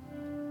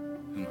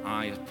 whom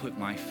I have put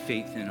my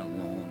faith in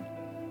alone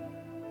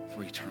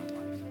for eternal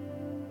life.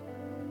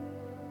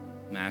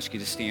 I'm going to ask you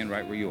to stand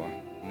right where you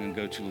are. I'm going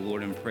to go to the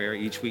Lord in prayer.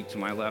 Each week to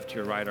my left, to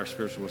your right, our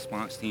spiritual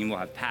response team will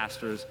have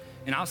pastors.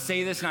 And I'll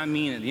say this and I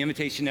mean it. The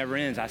invitation never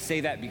ends. I say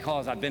that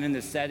because I've been in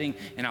this setting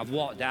and I've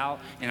walked out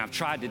and I've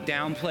tried to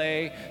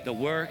downplay the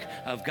work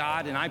of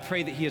God. And I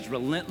pray that he is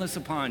relentless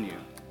upon you.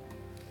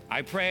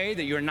 I pray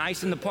that you're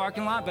nice in the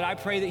parking lot, but I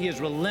pray that he is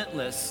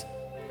relentless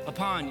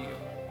upon you.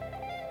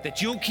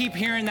 That you'll keep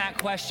hearing that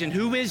question,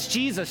 who is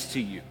Jesus to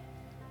you?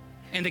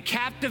 And the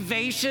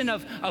captivation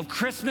of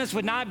Christmas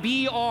would not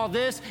be all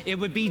this, it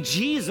would be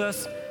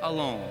Jesus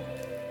alone.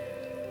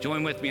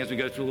 Join with me as we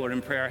go through, Lord,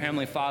 in prayer.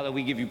 Heavenly Father,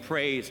 we give you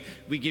praise.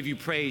 We give you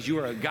praise. You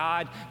are a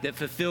God that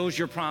fulfills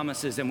your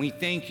promises, and we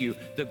thank you.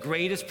 The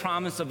greatest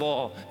promise of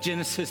all,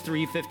 Genesis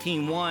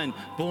 3:15, one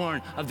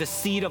born of the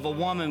seed of a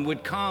woman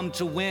would come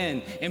to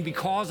win. And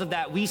because of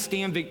that, we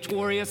stand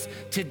victorious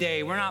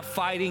today. We're not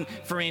fighting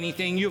for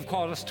anything. You have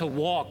called us to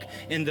walk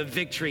in the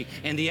victory.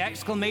 And the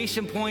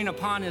exclamation point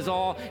upon it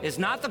all is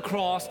not the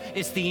cross,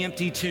 it's the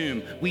empty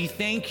tomb. We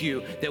thank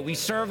you that we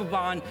serve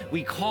upon,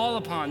 we call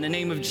upon the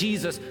name of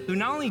Jesus, who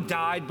not only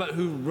died, but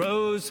who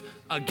rose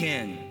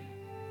again.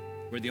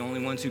 We're the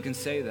only ones who can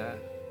say that.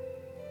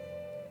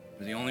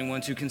 We're the only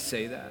ones who can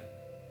say that.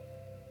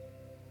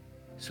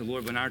 So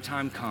Lord, when our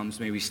time comes,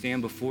 may we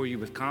stand before you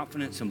with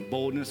confidence and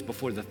boldness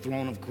before the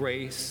throne of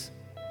grace.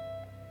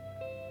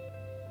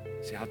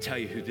 Say, I'll tell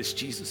you who this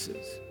Jesus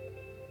is.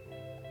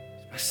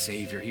 He's my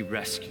Savior. He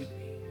rescued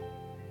me.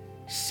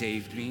 He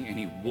saved me, and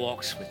he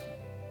walks with me.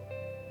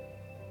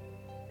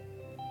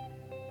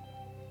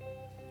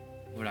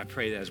 Lord, I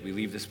pray that as we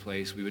leave this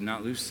place, we would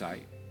not lose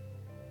sight,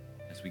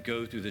 as we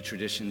go through the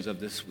traditions of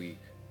this week,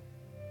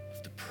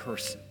 of the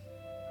person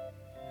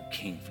who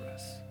came for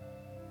us.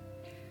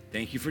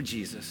 Thank you for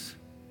Jesus.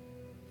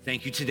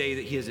 Thank you today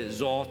that he is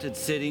exalted,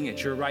 sitting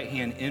at your right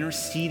hand,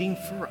 interceding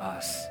for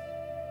us.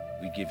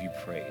 We give you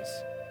praise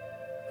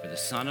for the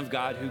Son of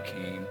God who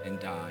came and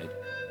died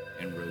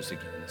and rose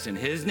again. It's in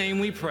his name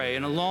we pray,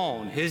 and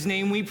alone his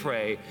name we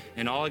pray,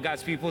 and all of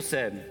God's people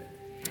said,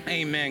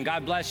 amen.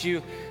 God bless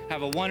you.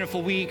 Have a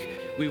wonderful week.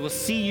 We will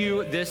see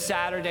you this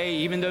Saturday.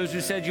 Even those who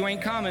said you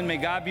ain't coming, may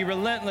God be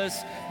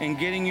relentless in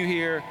getting you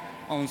here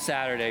on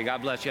Saturday.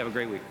 God bless you. Have a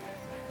great week.